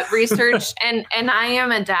research. Yeah. Research. and I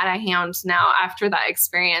am a data hound now after that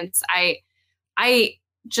experience. I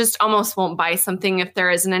just almost won't buy something if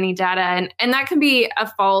there isn't any data and that can be a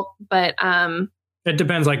fault, but, it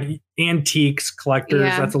depends, like antiques, collectors,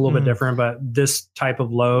 that's a little bit different, but this type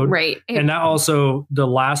of load. Right. And that also, the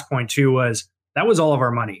last point too, was that was all of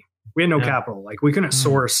our money. We had no capital. Like we couldn't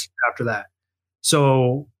source after that.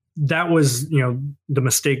 So that was, the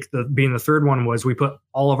mistake being the third one was we put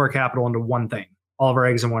all of our capital into one thing, all of our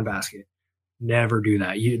eggs in one basket. Never do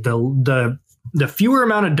that. The fewer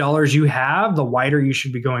amount of dollars you have, the wider you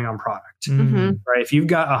should be going on product, right? If you've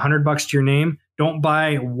got $100 to your name, don't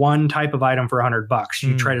buy one type of item for $100.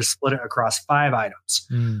 You try to split it across 5 items.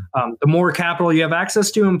 The more capital you have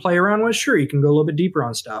access to and play around with, sure, you can go a little bit deeper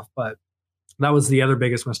on stuff, but that was the other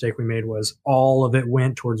biggest mistake we made was all of it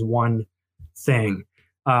went towards one thing,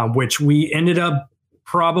 which we ended up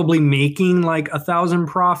probably making like $1,000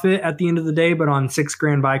 profit at the end of the day, but on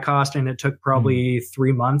 $6,000 buy cost. And it took probably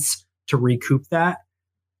 3 months to recoup that.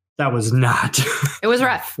 That was not it was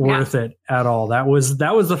rough worth it at all. That was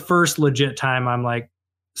the first legit time I'm like,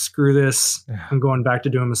 screw this. I'm going back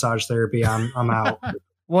to doing massage therapy. I'm out.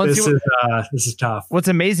 Well, this is tough. What's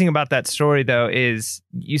amazing about that story, though, is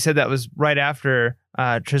you said that was right after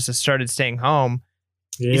Trista started staying home.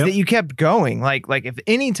 Yep. Is that you kept going? Like if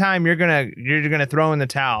any time you're gonna throw in the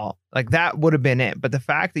towel, like that would have been it. But the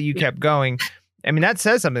fact that you kept going, I mean, that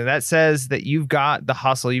says something. That says that you've got the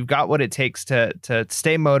hustle, you've got what it takes to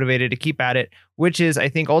stay motivated, to keep at it. Which is, I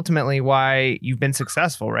think, ultimately why you've been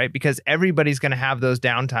successful, right? Because everybody's going to have those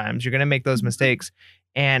downtimes. You're going to make those mistakes.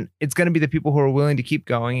 And it's going to be the people who are willing to keep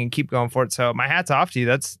going and keep going for it. So my hat's off to you.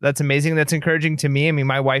 That's amazing. That's encouraging to me. I mean,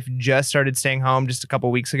 my wife just started staying home just a couple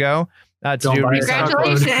of weeks ago.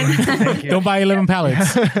 Congratulations. Don't buy 11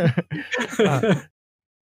 pallets.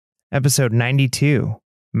 Episode 92,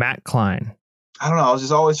 Matt Klein. I don't know. I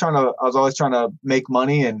was always trying to make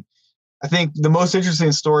money. And I think the most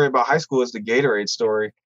interesting story about high school is the Gatorade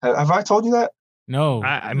story. Have I told you that? No.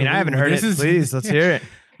 I mean, I haven't heard it. Please, let's hear it.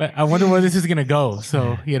 I wonder where this is going to go.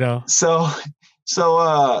 So, So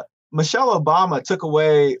Michelle Obama took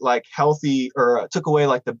away like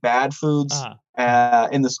the bad foods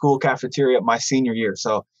in the school cafeteria my senior year.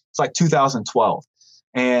 So it's like 2012.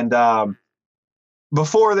 And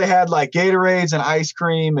before they had like Gatorades and ice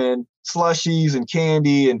cream and slushies and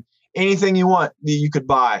candy and anything you want that you could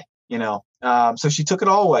buy, So she took it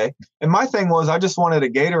all away. And my thing was I just wanted a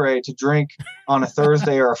Gatorade to drink on a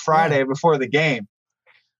Thursday or a Friday before the game.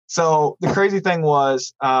 So the crazy thing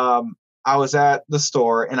was I was at the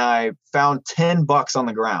store and I found $10 on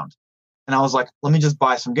the ground. And I was like, let me just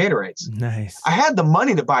buy some Gatorades. Nice. I had the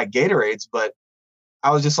money to buy Gatorades, but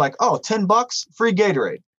I was just like, oh, $10, free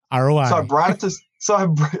Gatorade. ROI. So I brought it to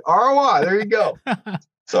ROI. There you go.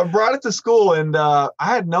 So I brought it to school and I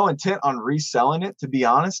had no intent on reselling it, to be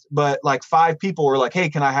honest. But like 5 people were like, hey,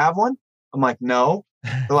 can I have one? I'm like, no.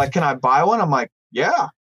 They're like, can I buy one? I'm like, yeah.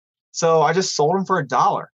 So I just sold them for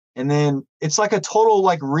 $1. And then it's like a total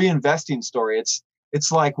like reinvesting story.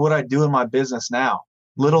 It's like what I do in my business now.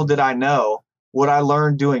 Little did I know what I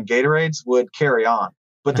learned doing Gatorades would carry on.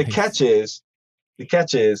 But nice. the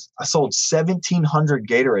catch is I sold 1,700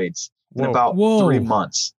 Gatorades in about 3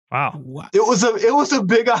 months. Wow. It was a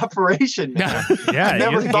big operation, man. Yeah,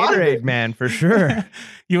 never thought Gatorade, man, for sure.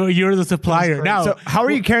 You're the supplier. Now, so how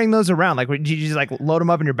are you carrying those around? Like, did you just like load them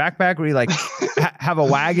up in your backpack? Were you like have a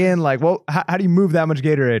wagon? Like, how do you move that much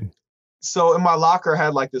Gatorade? So in my locker, I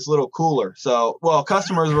had like this little cooler. So,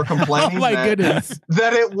 customers were complaining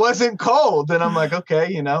that it wasn't cold. And I'm like,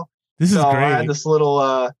 okay, This is great. I had this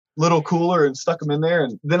little cooler and stuck them in there.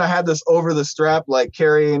 And then I had this over the strap, like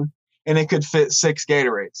carrying, and it could fit 6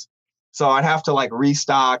 Gatorades. So I'd have to like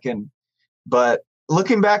restock. But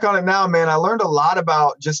looking back on it now, man, I learned a lot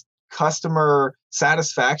about just customer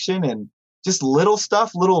satisfaction and just little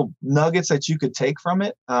stuff, little nuggets that you could take from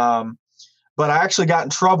it. But I actually got in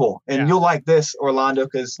trouble, and you'll like this, Orlando,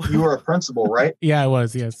 because you were a principal, right? Yeah, I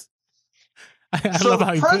was. Yes. I love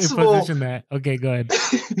how you position that. Okay, go ahead.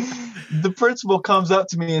 The principal comes up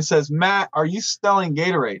to me and says, Matt, are you selling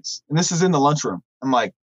Gatorades? And this is in the lunchroom. I'm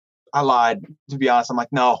like, I lied, to be honest. I'm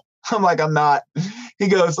like, no. I'm like, I'm not. He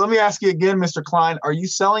goes, let me ask you again, Mr. Klein, are you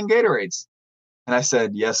selling Gatorades? And I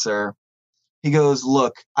said, yes, sir. He goes,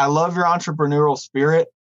 look, I love your entrepreneurial spirit,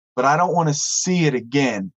 but I don't want to see it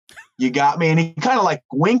again. You got me? And he kind of like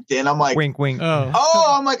winked in. I'm like, wink, wink.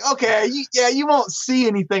 Oh, I'm like, okay, you won't see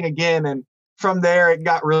anything again. And from there, it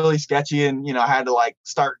got really sketchy. And, I had to like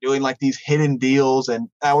start doing like these hidden deals. And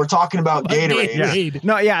we're talking about Gatorade. Yeah.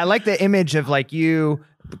 No, I like the image of like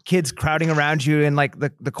kids crowding around you in like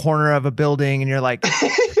the corner of a building. And you're like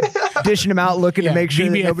dishing them out, looking to make sure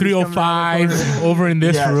that at 305 over in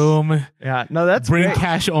this room. Yeah, no, that's bring great.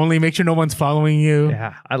 Cash only. Make sure no one's following you.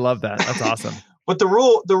 Yeah, I love that. That's awesome. But the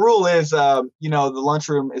rule is, the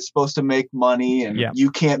lunchroom is supposed to make money, and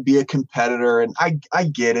you can't be a competitor. And I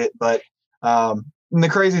get it, but and the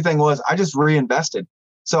crazy thing was, I just reinvested.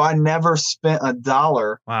 So I never spent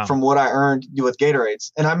 $1 from what I earned with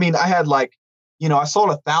Gatorades. And I mean, I had like, I sold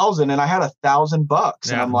 1,000, and I had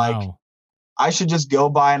 $1,000, and I'm like, I should just go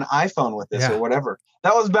buy an iPhone with this or whatever.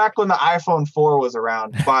 That was back when the iPhone 4 was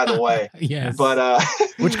around, by the way. Yes. But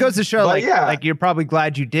which goes to show, like you're probably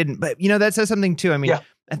glad you didn't. But that says something too. I mean,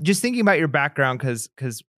 just thinking about your background,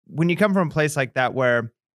 because when you come from a place like that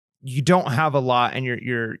where you don't have a lot and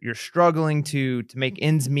you're struggling to make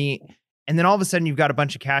ends meet, and then all of a sudden you've got a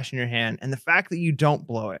bunch of cash in your hand, and the fact that you don't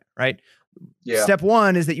blow it, right? Yeah. Step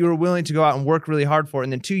 1 is that you were willing to go out and work really hard for it,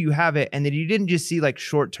 and then 2, you have it, and then you didn't just see like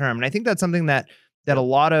short term. And I think that's something that a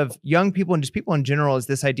lot of young people and just people in general is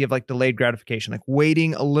this idea of like delayed gratification, like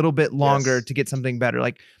waiting a little bit longer to get something better.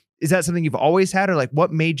 Like, is that something you've always had, or like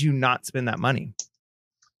what made you not spend that money?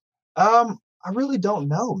 I really don't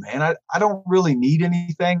know, man. I don't really need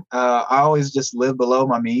anything. I always just live below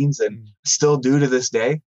my means and still do to this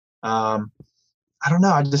day. I don't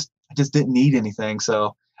know. I just didn't need anything.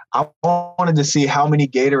 So I wanted to see how many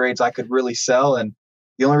Gatorades I could really sell. And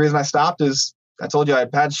the only reason I stopped is I told you I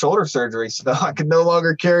had shoulder surgery, so I could no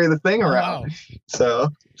longer carry the thing around. Wow. So, all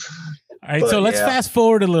right. So let's fast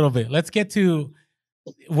forward a little bit. Let's get to,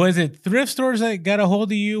 was it thrift stores that got a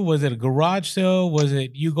hold of you? Was it a garage sale? Was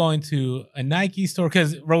it you going to a Nike store?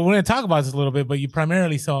 Because we're going to talk about this a little bit, but you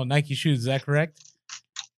primarily sell Nike shoes. Is that correct?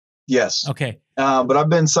 Yes. Okay. But I've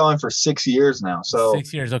been selling for 6 years now. So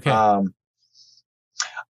 6 years. Okay.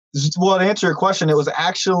 Well, to answer your question, it was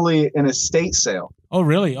actually an estate sale. Oh,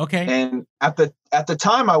 really? Okay. And at the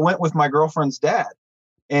time, I went with my girlfriend's dad,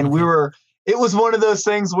 and it was one of those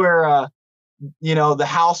things where, the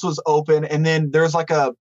house was open, and then there's like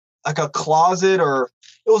a closet, or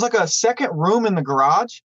it was like a second room in the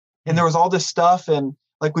garage, and there was all this stuff, and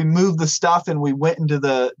like we moved the stuff and we went into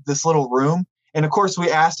this little room, and of course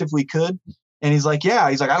we asked if we could, and he's like, yeah,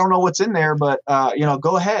 he's like, I don't know what's in there, but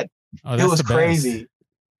go ahead. Oh, it was crazy.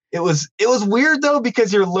 It was weird though,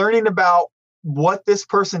 because you're learning about what this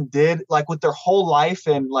person did, like with their whole life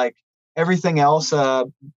and like everything else.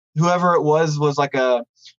 Whoever it was like a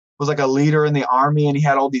leader in the army, and he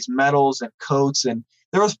had all these medals and coats, and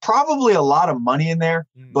there was probably a lot of money in there.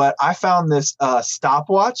 But I found this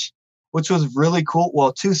stopwatch, which was really cool.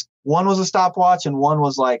 Well, one was a stopwatch and one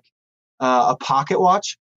was like a pocket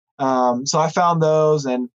watch. So I found those,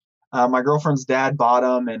 and my girlfriend's dad bought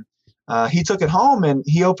them, and he took it home and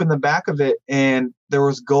he opened the back of it, and there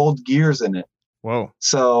was gold gears in it. Whoa.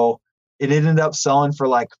 So it ended up selling for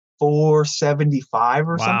like $475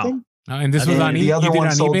 or something. And this was on eBay? The other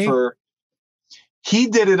one sold for, he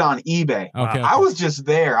did it on eBay. Okay. I was just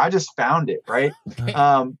there. I just found it, right?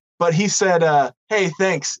 But he said, hey,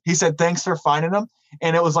 thanks. He said, thanks for finding them.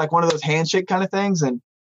 And it was like one of those handshake kind of things. And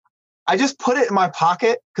I just put it in my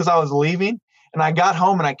pocket because I was leaving. And I got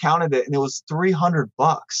home and I counted it, and it was $300.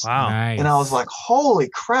 Wow. Nice. And I was like, holy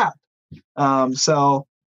crap. So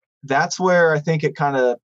that's where I think it kind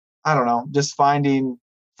of, I don't know, just finding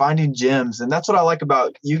gems. And that's what I like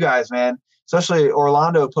about you guys, man. Especially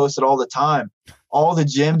Orlando posted all the time. All the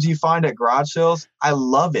gems you find at garage sales, I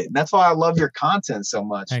love it. And that's why I love your content so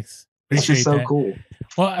much. Thanks. It's just so that. cool.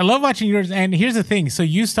 Well, I love watching yours. And here's the thing. So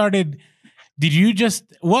you started, did you just,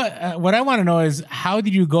 what I want to know is, how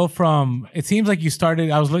did you go from, it seems like you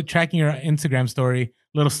started, I was tracking your Instagram story,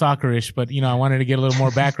 a little stalkerish, but I wanted to get a little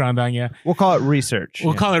more background on you. We'll call it research.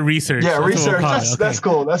 We'll call it research. Yeah, research. That's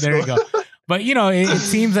cool. That's there cool. You go. But it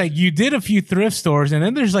seems like you did a few thrift stores, and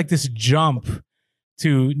then there's like this jump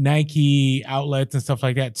to Nike outlets and stuff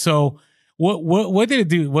like that. So what did it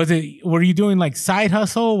do? Were you doing like side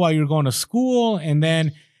hustle while you were going to school, and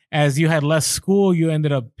then as you had less school, you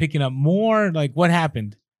ended up picking up more? Like, what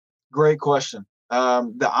happened? Great question.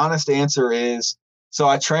 The honest answer is, so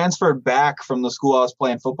I transferred back from the school I was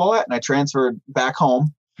playing football at, and I transferred back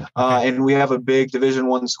home. And we have a big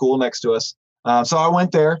Division I school next to us. So I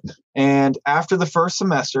went there, and after the first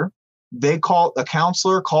semester, a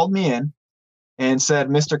counselor called me in and said,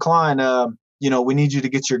 Mr. Klein, we need you to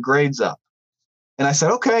get your grades up. And I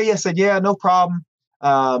said, okay. I said, yeah, no problem.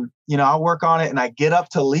 I'll work on it. And I get up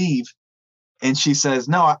to leave, and she says,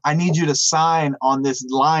 no, I need you to sign on this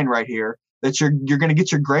line right here that you're going to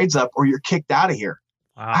get your grades up or you're kicked out of here.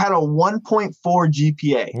 Wow. I had a 1.4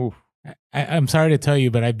 GPA. I'm sorry to tell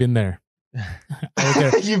you, but I've been there.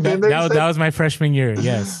 You've been there? That was my freshman year.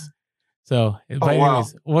 Yes. So, but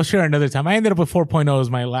anyways, we'll share another time. I ended up with 4.0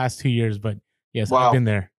 my last 2 years, but yes, wow. I've been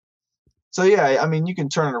there. So yeah, I mean, you can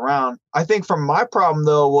turn it around. I think from my problem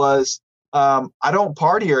though was, I don't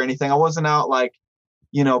party or anything. I wasn't out like,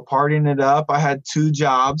 partying it up. I had 2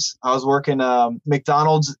 jobs. I was working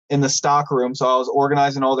McDonald's in the stock room. So I was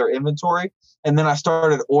organizing all their inventory, and then I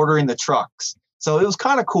started ordering the trucks. So it was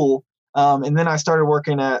kind of cool. And then I started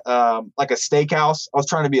working at like a steakhouse. I was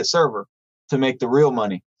trying to be a server to make the real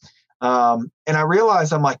money. And I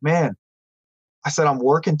realized, I'm like, man, I said, I'm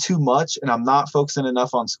working too much and I'm not focusing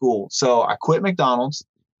enough on school. So I quit McDonald's,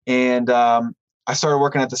 and I started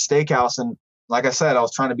working at the steakhouse. And like I said, I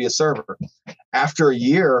was trying to be a server. After a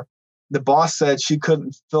year, the boss said she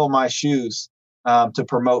couldn't fill my shoes to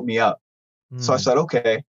promote me up. So I said,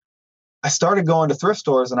 okay. I started going to thrift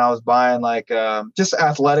stores, and I was buying like just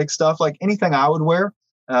athletic stuff, like anything I would wear,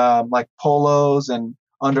 like polos and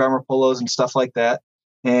Under Armour polos and stuff like that.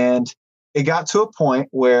 And it got to a point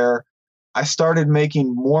where I started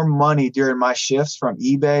making more money during my shifts from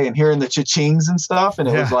eBay and hearing the cha-chings and stuff. And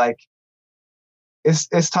it was like,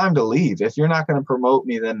 it's time to leave. If you're not going to promote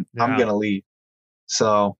me, then I'm going to leave.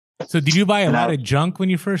 So So did you buy a lot of junk when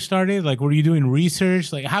you first started? Like, were you doing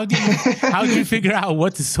research? Like, how did you figure out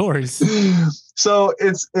what to source? So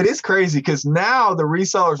it is crazy because now the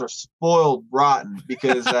resellers are spoiled rotten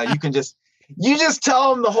because you just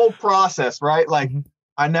tell them the whole process, right? Like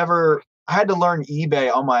I had to learn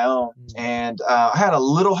eBay on my own, and I had a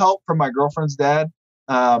little help from my girlfriend's dad,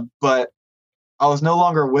 but I was no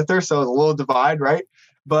longer with her, so it was a little divide, right?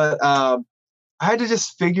 But I had to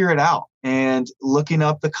just figure it out and looking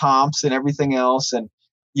up the comps and everything else. And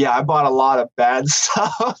yeah, I bought a lot of bad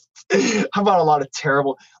stuff. I bought a lot of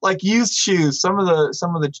terrible, like used shoes. Some of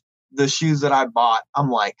the shoes that I bought, I'm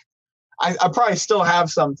like, I probably still have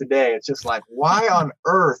some today. It's just like, why on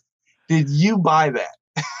earth did you buy that?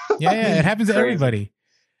 Yeah, it happens to everybody.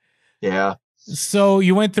 Yeah. So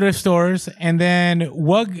you went thrift stores, and then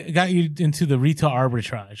what got you into the retail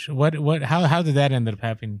arbitrage? How did that end up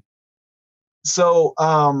happening? So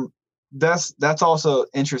that's also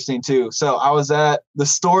interesting too. So I was at the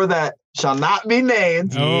store that shall not be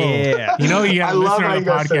named. Oh, yeah. You know, you got to listen to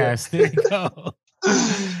the podcast. There you go.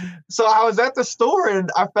 So I was at the store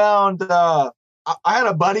and I found, I had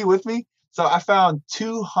a buddy with me. So I found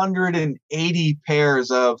 280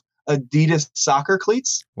 pairs of Adidas soccer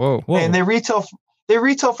cleats. Whoa. And they retail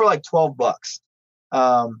for like $12.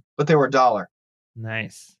 But they were $1.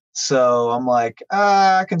 Nice. So I'm like,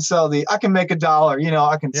 I can make $1. You know,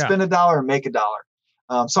 I can spend $1 and make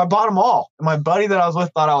 $1. So I bought them all. And my buddy that I was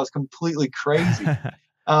with thought I was completely crazy.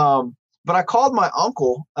 But I called my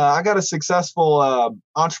uncle. I got a successful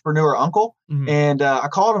entrepreneur uncle, and I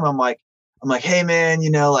called him. I'm like, hey man,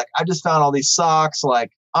 you know, like I just found all these socks.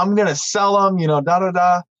 Like I'm gonna sell them, you know,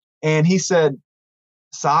 And he said,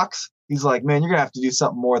 socks. He's like, man, you're gonna have to do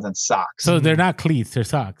something more than socks. So they're not cleats, they're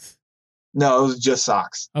socks. No, it was just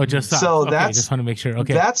socks. Oh, just socks. So okay, just want to make sure.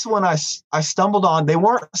 Okay, that's when I stumbled on. They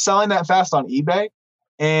weren't selling that fast on eBay,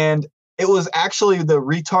 and it was actually the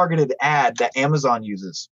retargeted ad that Amazon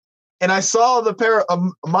uses. And I saw the pair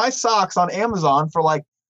of my socks on Amazon for like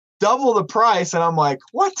double the price, and I'm like,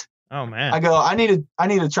 what? Oh man! I go, I need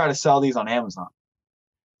to try to sell these on Amazon.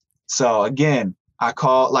 So again, I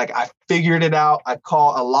figured it out. I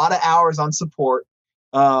call a lot of hours on support.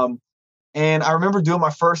 And I remember doing my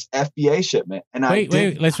first FBA shipment. And I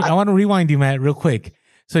want to rewind you, Matt, real quick.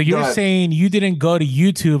 So you're saying you didn't go to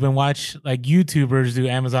YouTube and watch like YouTubers do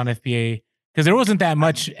Amazon FBA because there wasn't that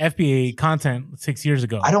much FBA content 6 years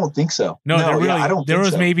ago. I don't think so. No, I don't. There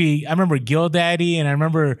was maybe I remember GillDaddy and I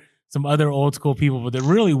remember some other old school people, but there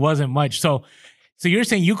really wasn't much. So you're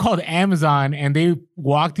saying you called Amazon and they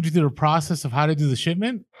walked you through the process of how to do the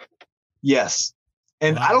shipment? Yes.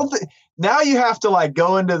 And wow. I don't think now you have to like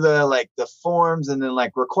go into the forms and then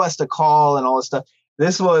like request a call and all this stuff.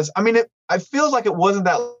 This was, I mean, it feels like it wasn't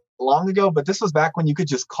that long ago, but this was back when you could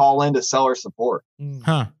just call into seller support.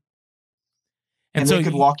 Huh. And so they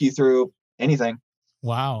could walk you through anything.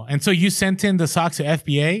 Wow. And so you sent in the socks to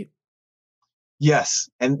FBA? Yes.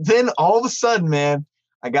 And then all of a sudden, man,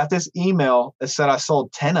 I got this email that said I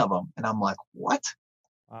sold 10 of them. And I'm like, what?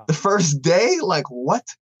 Wow. The first day? Like, what?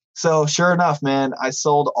 So sure enough, man, I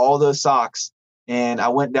sold all those socks and I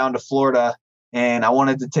went down to Florida and I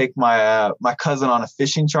wanted to take my cousin on a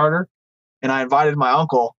fishing charter. And I invited my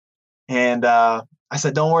uncle and I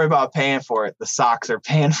said, don't worry about paying for it. The socks are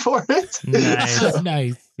paying for it. Nice.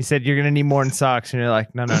 Nice. You said you're going to need more than socks. And you're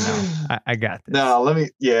like, no. I got this. No,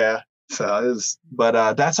 yeah. So it was,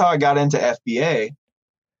 but that's how I got into FBA.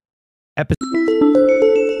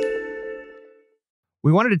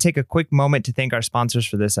 We wanted to take a quick moment to thank our sponsors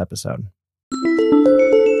for this episode.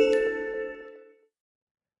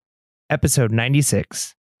 Episode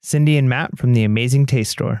 96, Cindy and Matt from the Amazing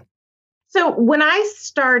Taste Store. So when I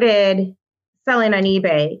started selling on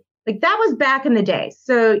eBay, like that was back in the day.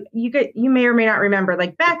 So you may or may not remember,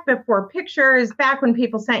 like back before pictures, back when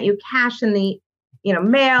people sent you cash in the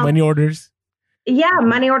mail. Money orders. Yeah,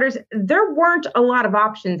 money orders. There weren't a lot of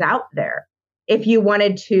options out there. If you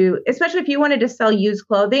wanted to, especially if you wanted to sell used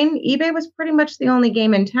clothing, eBay was pretty much the only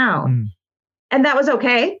game in town. And that was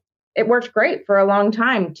okay. It worked great for a long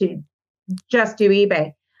time to just do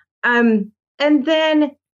eBay. And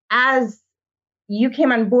then as you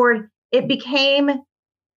came on board, it became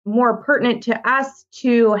more pertinent to us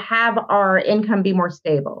to have our income be more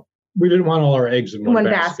stable. We didn't want all our eggs in one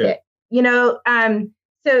basket.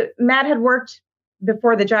 So Matt had worked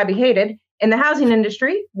before the job he hated in the housing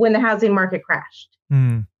industry when the housing market crashed.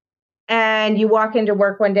 And you walk into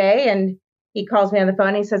work one day and he calls me on the phone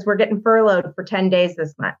and he says, we're getting furloughed for 10 days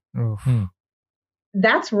this month.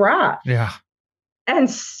 That's rough. Yeah. And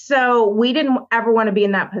so we didn't ever want to be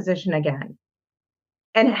in that position again.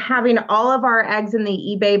 And having all of our eggs in the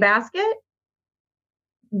eBay basket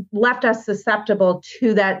left us susceptible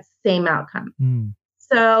to that same outcome.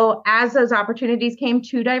 So as those opportunities came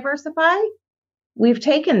to diversify, we've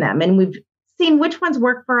taken them and we've seen which ones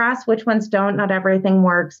work for us, which ones don't. Not everything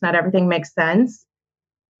works. Not everything makes sense.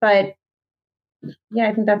 But yeah,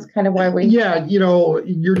 I think that's kind of why we... Yeah,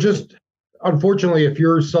 you're just... Unfortunately, if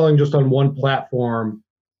you're selling just on one platform,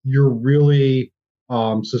 you're really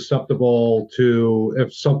susceptible to,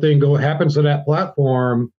 if something happens to that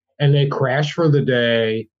platform and they crash for the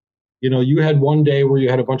day. You had one day where you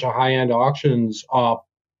had a bunch of high-end auctions up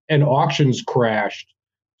and auctions crashed.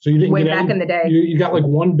 So you didn't get back in the day. You got like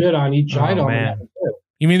one bid on each item. Man.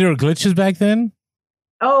 You mean there were glitches back then?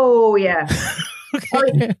 Oh, yeah. For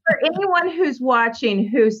anyone who's watching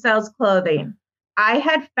who sells clothing, I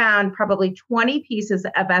had found probably 20 pieces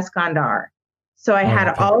of Eskandar. So I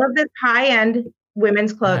had all of this high-end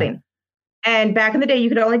women's clothing. Yeah. And back in the day, you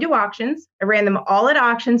could only do auctions. I ran them all at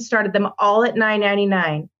auctions, started them all at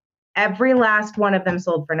 $9.99. Every last one of them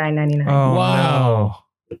sold for $9.99. Oh, wow.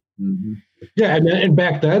 Mm-hmm. Yeah, and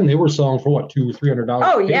back then they were selling for what, $200 or $300?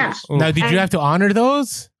 Oh, yeah. Now, did you have to honor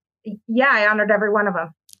those? Yeah, I honored every one of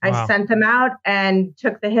them. Wow. I sent them out and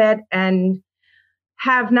took the hit and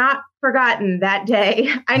have not forgotten that day.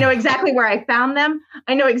 I know exactly where I found them.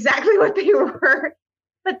 I know exactly what they were,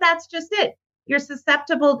 but that's just it. You're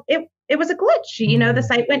susceptible. It was a glitch. The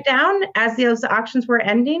site went down as those auctions were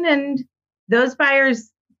ending and those buyers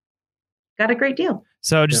got a great deal.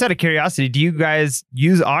 So just out of curiosity, do you guys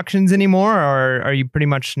use auctions anymore or are you pretty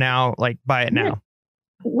much now like buy it now?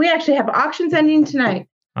 We actually have auctions ending tonight.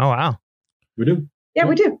 Oh, wow. We do? Yeah,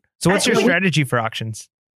 we do. So what's your strategy for auctions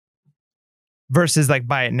versus like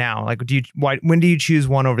buy it now? Like when do you choose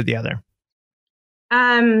one over the other?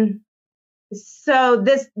 So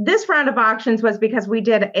this round of auctions was because we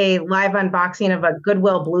did a live unboxing of a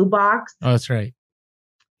Goodwill Blue box. Oh, that's right.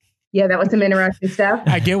 Yeah, that was some interesting stuff.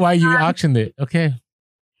 I get why you auctioned it. Okay.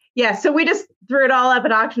 Yeah, so we just threw it all up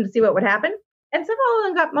at auction to see what would happen. And several of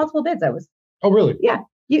them got multiple bids. Oh, really? Yeah.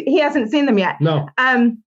 He hasn't seen them yet. No.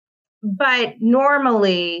 But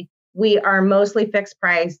normally we are mostly fixed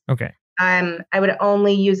price. Okay. I would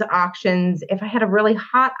only use auctions if I had a really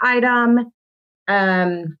hot item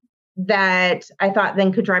that I thought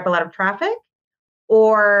then could drive a lot of traffic.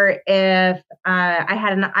 Or if I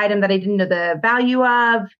had an item that I didn't know the value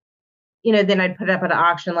of, then I'd put it up at an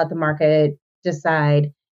auction, let the market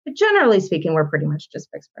decide. But generally speaking, we're pretty much just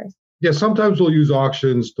fixed price. Yeah, sometimes we'll use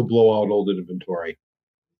auctions to blow out old inventory.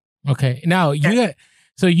 Okay. Now,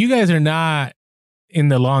 you guys are not in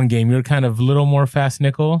the long game. You're kind of a little more fast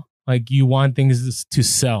nickel. Like you want things to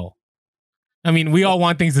sell. I mean, we all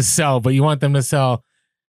want things to sell, but you want them to sell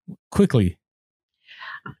quickly.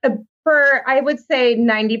 For, I would say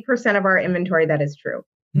 90% of our inventory, that is true.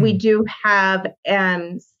 We do have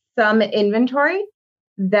some inventory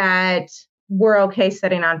that we're okay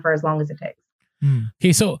sitting on for as long as it takes.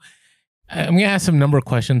 Okay, so I'm gonna ask some number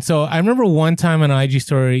questions. So I remember one time on an IG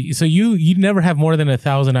story. So you never have more than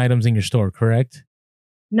 1,000 items in your store, correct?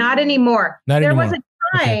 Not anymore. There was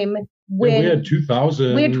a time when we had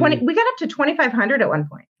 2,000. We had 20. We got up to 2,500 at one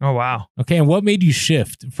point. Oh wow. Okay, and what made you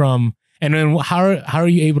shift from? And then how are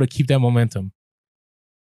you able to keep that momentum?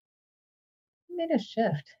 Made a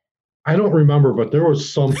shift. I don't remember, but there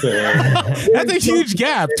was something. That's a huge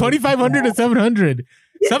gap. 2,500 to 700.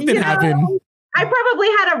 Something happened. I probably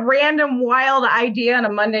had a random wild idea on a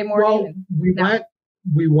Monday morning. Well,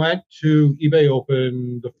 we went to eBay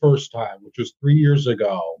Open the first time, which was 3 years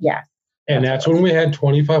ago. Yes. And that's when we had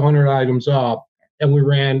 2,500 items up, and we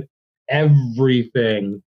ran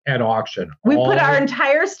everything at auction. We put our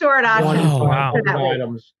entire store at auction. Wow.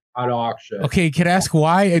 Items at auction. Okay, can I ask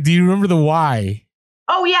why? Do you remember the why?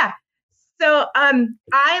 Oh yeah. So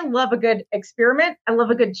I love a good experiment. I love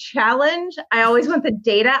a good challenge. I always want the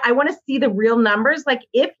data. I want to see the real numbers. Like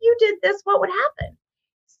if you did this, what would happen?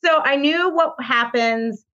 So I knew what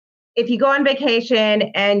happens if you go on vacation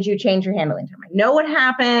and you change your handling time. I know what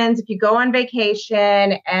happens if you go on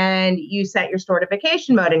vacation and you set your store to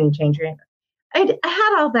vacation mode and you change your handling. I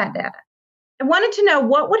had all that data. I wanted to know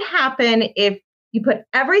what would happen if you put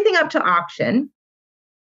everything up to auction,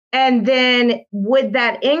 and then would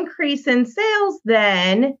that increase in sales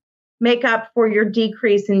then make up for your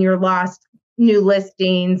decrease in your lost new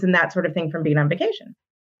listings and that sort of thing from being on vacation?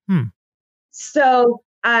 So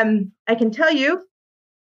I can tell you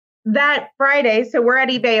that Friday, so we're at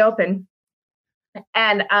eBay Open,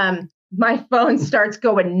 and my phone starts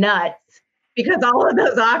going nuts because all of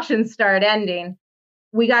those auctions start ending.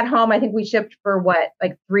 We got home, I think we shipped for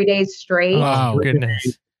like 3 days straight. Wow,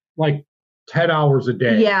 goodness. Like 10 hours a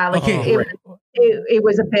day. Yeah, like it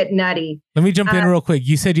was a bit nutty. Let me jump in real quick.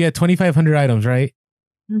 You said you had 2,500 items, right?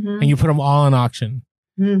 and you put them all on auction.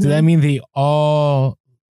 Does that mean they all,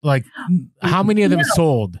 like, how many of them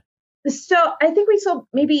sold? So I think we sold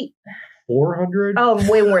maybe 400. Oh,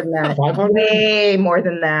 way more than that. 500. Way more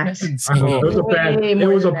than that.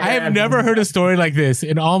 I have never heard a story like this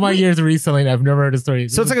in all my years of reselling. I've never heard a story.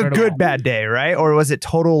 So it's like a good bad day, right? Or was it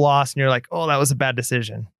total loss and you're like, oh, that was a bad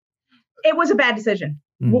decision? It was a bad decision.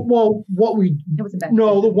 Well, it was a bad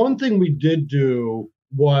decision. The one thing we did do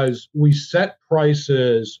was we set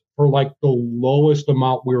prices for like the lowest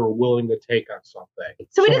amount we were willing to take on something.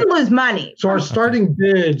 So we didn't lose money. So our starting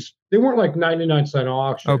bids, they weren't like 99-cent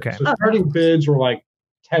auction. Okay. So starting bids were like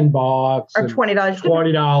 $10 or $20.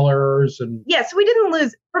 $20 and yeah, so we didn't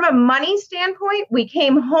lose. From a money standpoint, we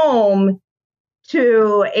came home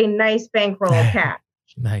to a nice bankroll of cash.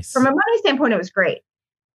 Nice. From a money standpoint, it was great.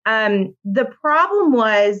 The problem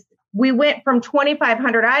was we went from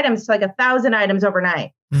 2,500 items to like 1,000 items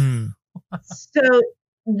overnight. So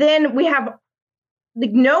then we have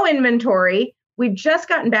like no inventory. We've just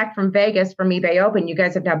gotten back from Vegas from eBay Open. You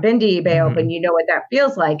guys have now been to eBay Open. You know what that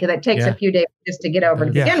feels like. And it takes a few days just to get over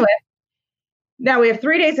to begin with. Now we have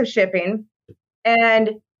 3 days of shipping.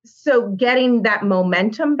 And so getting that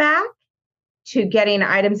momentum back to getting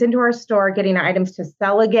items into our store, getting items to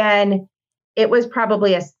sell again, it was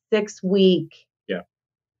probably a 6-week.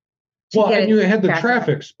 Well, and you had the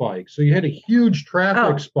traffic spike. So you had a huge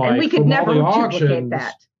traffic spike. And we could never duplicate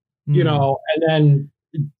that. You know, and then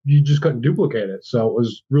you just couldn't duplicate it. So it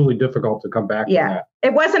was really difficult to come back to that.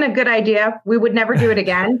 It wasn't a good idea. We would never do it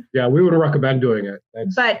again. Yeah, we would recommend doing it.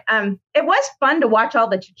 But it was fun to watch all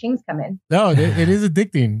the cha-chings come in. No, it is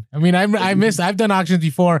addicting. I mean, I've done auctions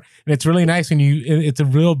before, and it's really nice when it's a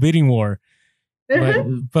real bidding war.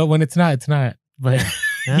 But when it's not, it's not. But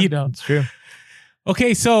you know, it's true.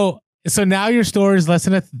 Okay, so now your store is less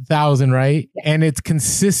than 1,000, right? Yeah. And it's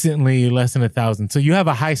consistently less than 1,000. So you have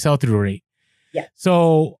a high sell-through rate. Yeah.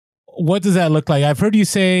 So what does that look like? I've heard you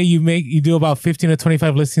say you do about 15 to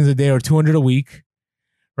 25 listings a day or 200 a week,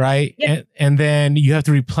 right? Yeah. And then you have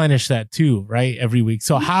to replenish that too, right? Every week.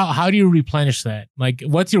 So how do you replenish that? Like,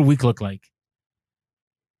 what's your week look like?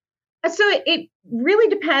 So it really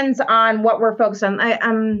depends on what we're focused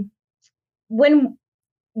on. When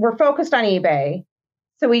we're focused on eBay,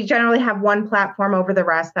 so we generally have one platform over the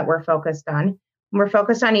rest that we're focused on. When we're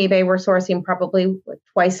focused on eBay, we're sourcing probably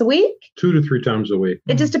twice a week. 2 to 3 times a week.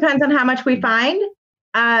 It just depends on how much we find.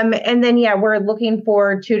 And then, we're looking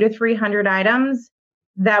for 200 to 300 items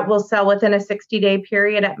that will sell within a 60-day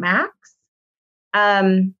period at max.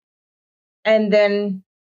 And then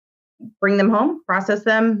bring them home, process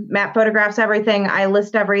them. Matt photographs everything. I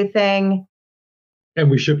list everything.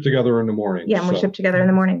 And we ship together in the morning. Yeah, and we ship together in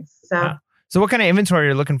the morning. So what kind of inventory are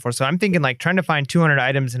you looking for? So I'm thinking like trying to find 200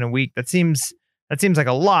 items in a week. That seems like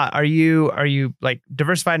a lot. Are you like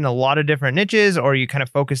diversified in a lot of different niches, or are you kind of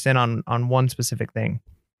focused in on one specific thing?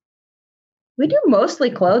 We do mostly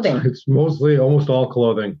clothing. It's mostly almost all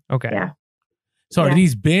clothing. Okay. Yeah. So are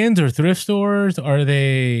these bins or thrift stores?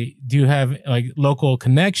 Do you have like local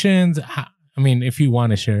connections? I mean, if you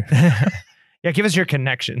want to share. Yeah, give us your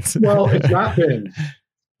connections. Well, it's not bins.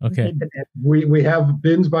 Okay. We have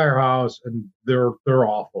bins by our house, and they're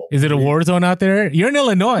awful. Is it a war zone out there? You're in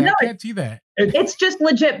Illinois. No, I can't see that. It's just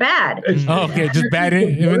legit bad. Okay, just bad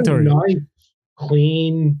inventory. Nice,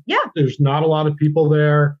 clean. Yeah. There's not a lot of people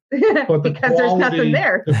there, but because there's nothing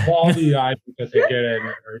there. The quality items that they get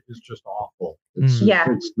in is just awful. It's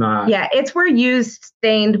not. Yeah, it's where used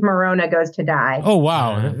stained Morona goes to die. Oh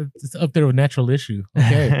wow, it's up there with Natural Issue.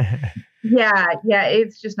 Okay. Yeah,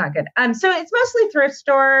 it's just not good. So it's mostly thrift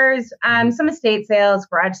stores, some estate sales,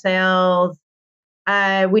 garage sales.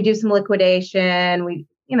 We do some liquidation. We,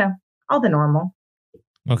 all the normal.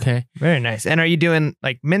 Okay. Very nice. And are you doing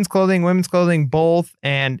like men's clothing, women's clothing, both?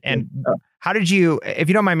 And how did you, if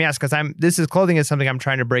you don't mind me asking, because clothing is something I'm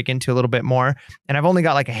trying to break into a little bit more, and I've only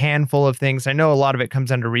got like a handful of things. I know a lot of it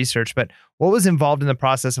comes under research, but what was involved in the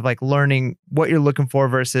process of like learning what you're looking for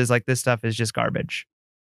versus like this stuff is just garbage?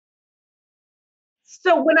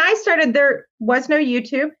 So when I started, there was no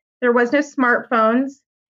YouTube. There was no smartphones.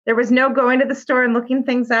 There was no going to the store and looking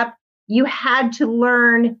things up. You had to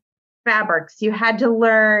learn fabrics. You had to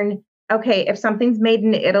learn, okay, if something's made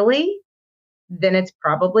in Italy, then it's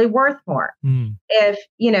probably worth more. If,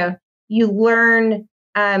 you learn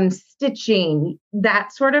stitching,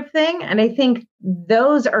 that sort of thing. And I think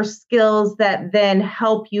those are skills that then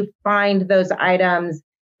help you find those items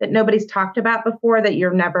that nobody's talked about before, that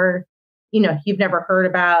you've never heard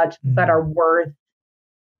about, but are worth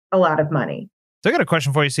a lot of money. So I got a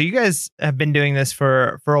question for you. So you guys have been doing this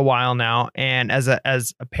for a while now, and as a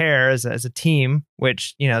pair, as a team,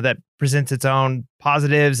 which that presents its own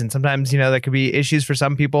positives, and sometimes that could be issues for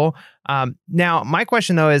some people. Now, my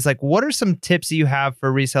question though is what are some tips that you have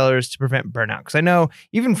for resellers to prevent burnout? Because I know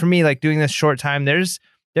even for me, doing this short time, there's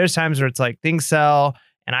times where it's things sell,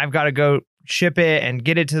 and I've got to go ship it and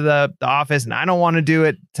get it to the office, and I don't want to do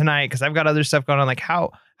it tonight because I've got other stuff going on. How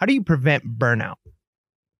do you prevent burnout?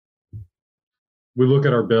 We look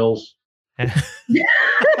at our bills. And we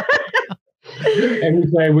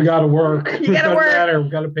say, we got to work. You got to work. We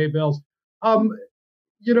got to pay bills. I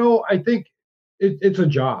think it's a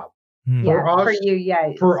job. For us, for you,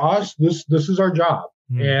 yeah. For us, this is our job.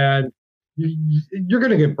 And you're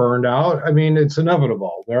going to get burned out. I mean, it's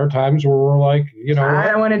inevitable. There are times where we're like,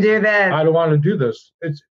 I don't want to do that. I don't want to do this.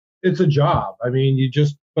 It's a job. I mean,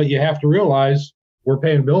 but you have to realize we're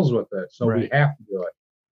paying bills with it. So we have to do it.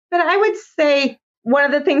 But I would say one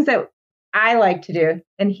of the things that I like to do,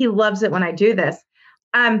 and he loves it when I do this,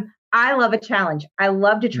 I love a challenge. I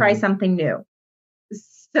love to try something new.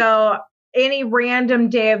 So any random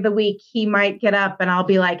day of the week, he might get up and I'll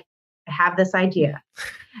be like, I have this idea.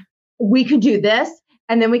 We could do this,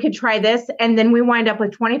 and then we could try this, and then we wind up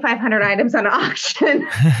with 2,500 items on auction.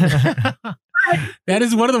 That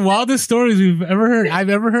is one of the wildest stories I've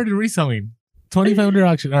ever heard in reselling. 2,500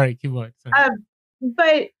 auction. All right, keep going.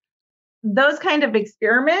 But those kind of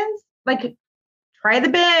experiments, try the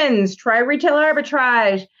bins, try retail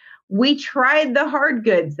arbitrage. We tried the hard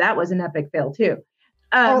goods. That was an epic fail too.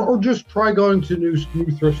 Or just try going to new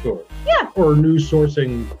thrift stores. Yeah. Or new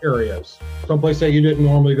sourcing areas. Someplace that you didn't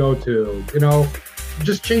normally go to.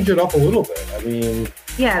 Just change it up a little bit. I mean.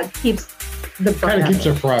 Yeah, it keeps the kind of keeps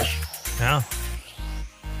it fresh. Yeah.